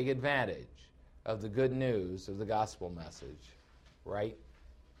 Take advantage of the good news of the gospel message right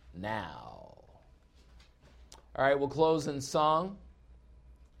now. All right, we'll close in song.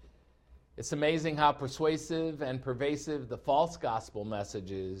 It's amazing how persuasive and pervasive the false gospel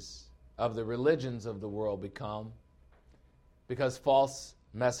messages of the religions of the world become, because false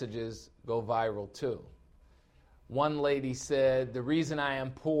messages go viral too. One lady said, "The reason I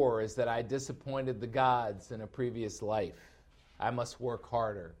am poor is that I disappointed the gods in a previous life. I must work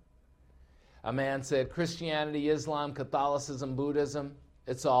harder." A man said, "Christianity, Islam, Catholicism, Buddhism,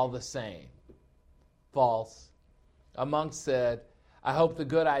 it's all the same." False. A monk said, "I hope the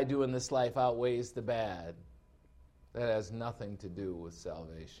good I do in this life outweighs the bad." That has nothing to do with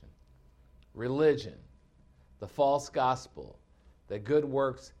salvation. Religion, the false gospel, that good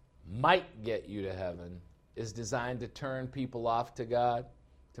works might get you to heaven, is designed to turn people off to God,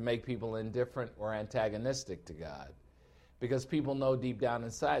 to make people indifferent or antagonistic to God, because people know deep down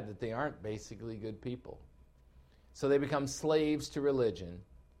inside that they aren't basically good people. So they become slaves to religion,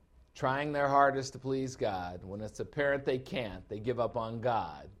 trying their hardest to please God. When it's apparent they can't, they give up on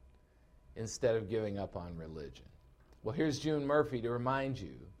God instead of giving up on religion. Well, here's June Murphy to remind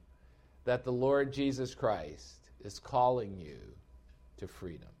you that the Lord Jesus Christ is calling you to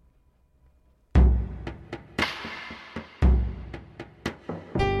freedom.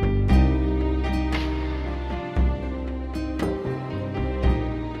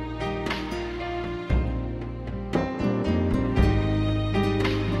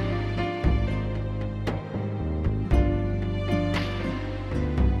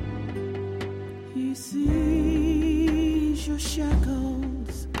 He sees your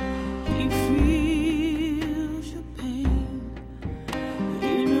shackles, he feels your pain,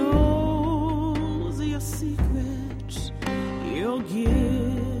 he knows your secrets, your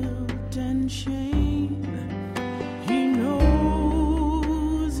guilt and shame. He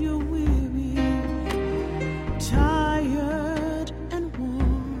knows you're weary, tired and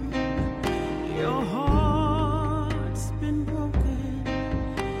worn, your heart's been broken,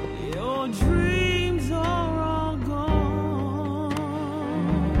 your dreams are all gone.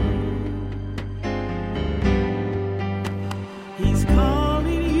 He's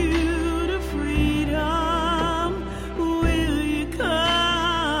calling you to freedom. Will you come?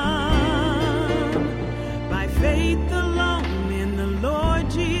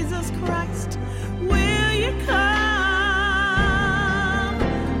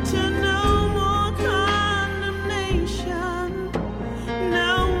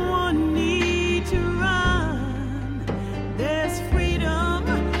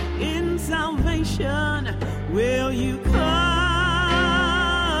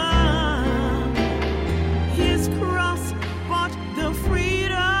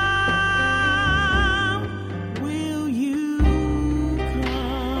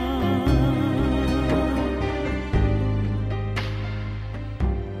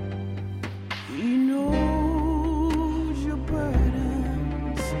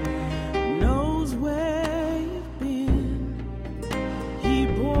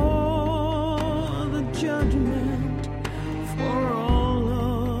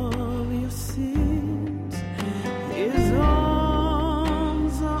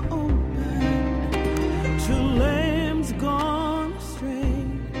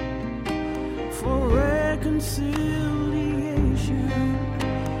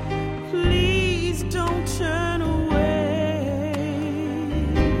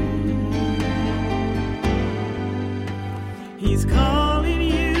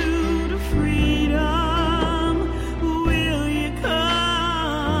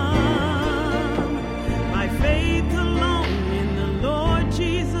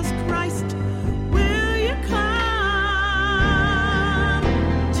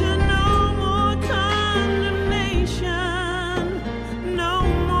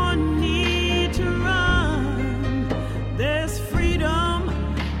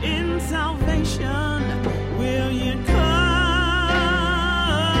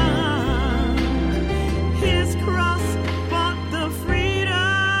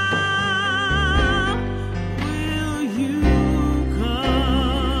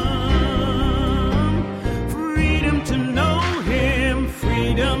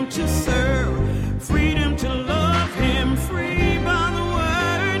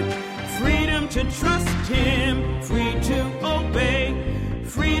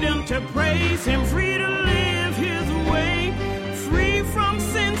 to praise him, free to live his way, free from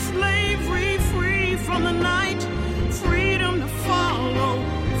sin, slavery, free from the night, freedom to follow,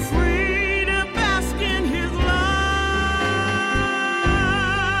 free to bask in his light.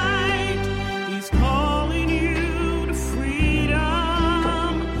 He's calling you to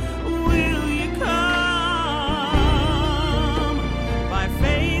freedom. Will you come? By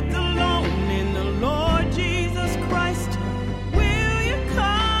faith alone in the Lord Jesus Christ, will you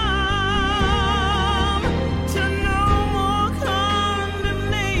come to no more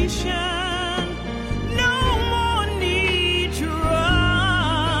condemnation, no more need to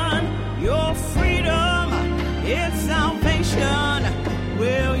run? Your freedom is salvation.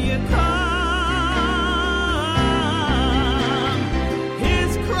 Will you come?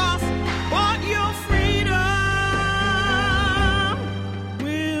 His cross bought your freedom.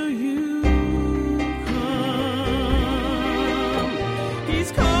 Will you come?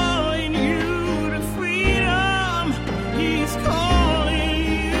 He's calling you to freedom. He's calling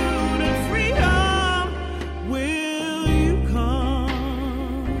you to freedom. Will you come?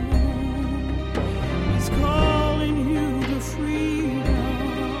 He's calling you to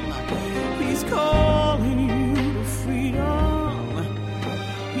freedom. He's calling you to freedom.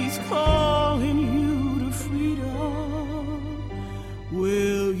 He's calling you to freedom.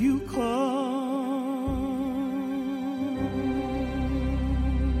 Will you come?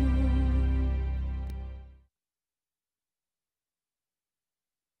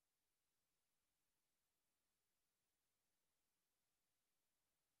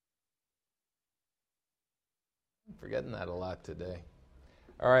 I'm forgetting that a lot today.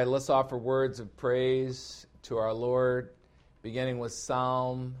 All right, let's offer words of praise to our Lord, beginning with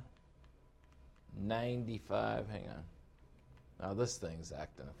Psalm 95. Hang on. Now this thing's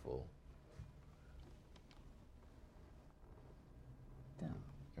acting a fool. There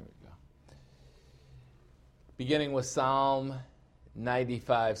we go. Beginning with Psalm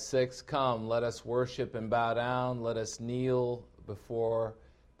 95:6. Come, let us worship and bow down. Let us kneel before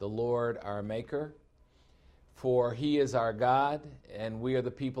the Lord our Maker. For he is our God, and we are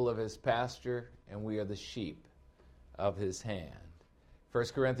the people of his pasture, and we are the sheep of his hand.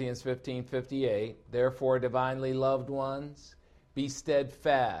 1 Corinthians 15:58. Therefore, divinely loved ones, be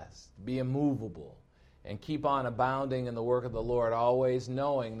steadfast, be immovable, and keep on abounding in the work of the Lord, always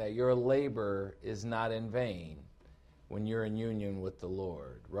knowing that your labor is not in vain when you're in union with the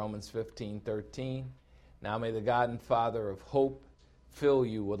Lord. Romans 15:13. Now may the God and Father of hope fill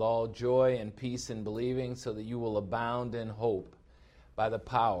you with all joy and peace in believing, so that you will abound in hope by the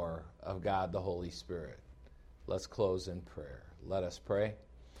power of God the Holy Spirit. Let's close in prayer. Let us pray.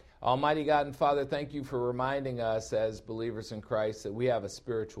 Almighty God and Father, thank you for reminding us as believers in Christ that we have a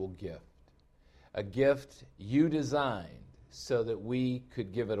spiritual gift, a gift you designed so that we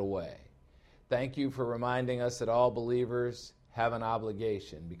could give it away. Thank you for reminding us that all believers have an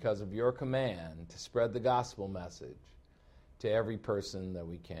obligation because of your command to spread the gospel message to every person that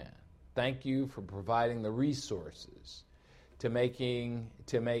we can. Thank you for providing the resources to make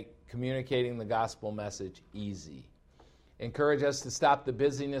communicating the gospel message easy. Encourage us to stop the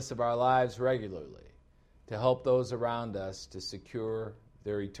busyness of our lives regularly to help those around us to secure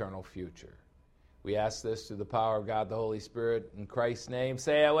their eternal future. We ask this through the power of God the Holy Spirit. In Christ's name,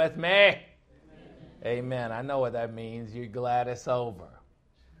 say it with me. Amen. Amen. I know what that means. You're glad it's over.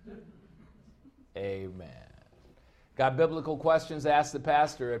 Amen. Got biblical questions? Ask the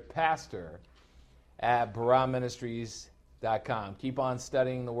pastor at pastor@barahministries.com. Keep on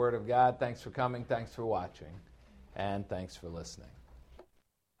studying the Word of God. Thanks for coming. Thanks for watching. And thanks for listening.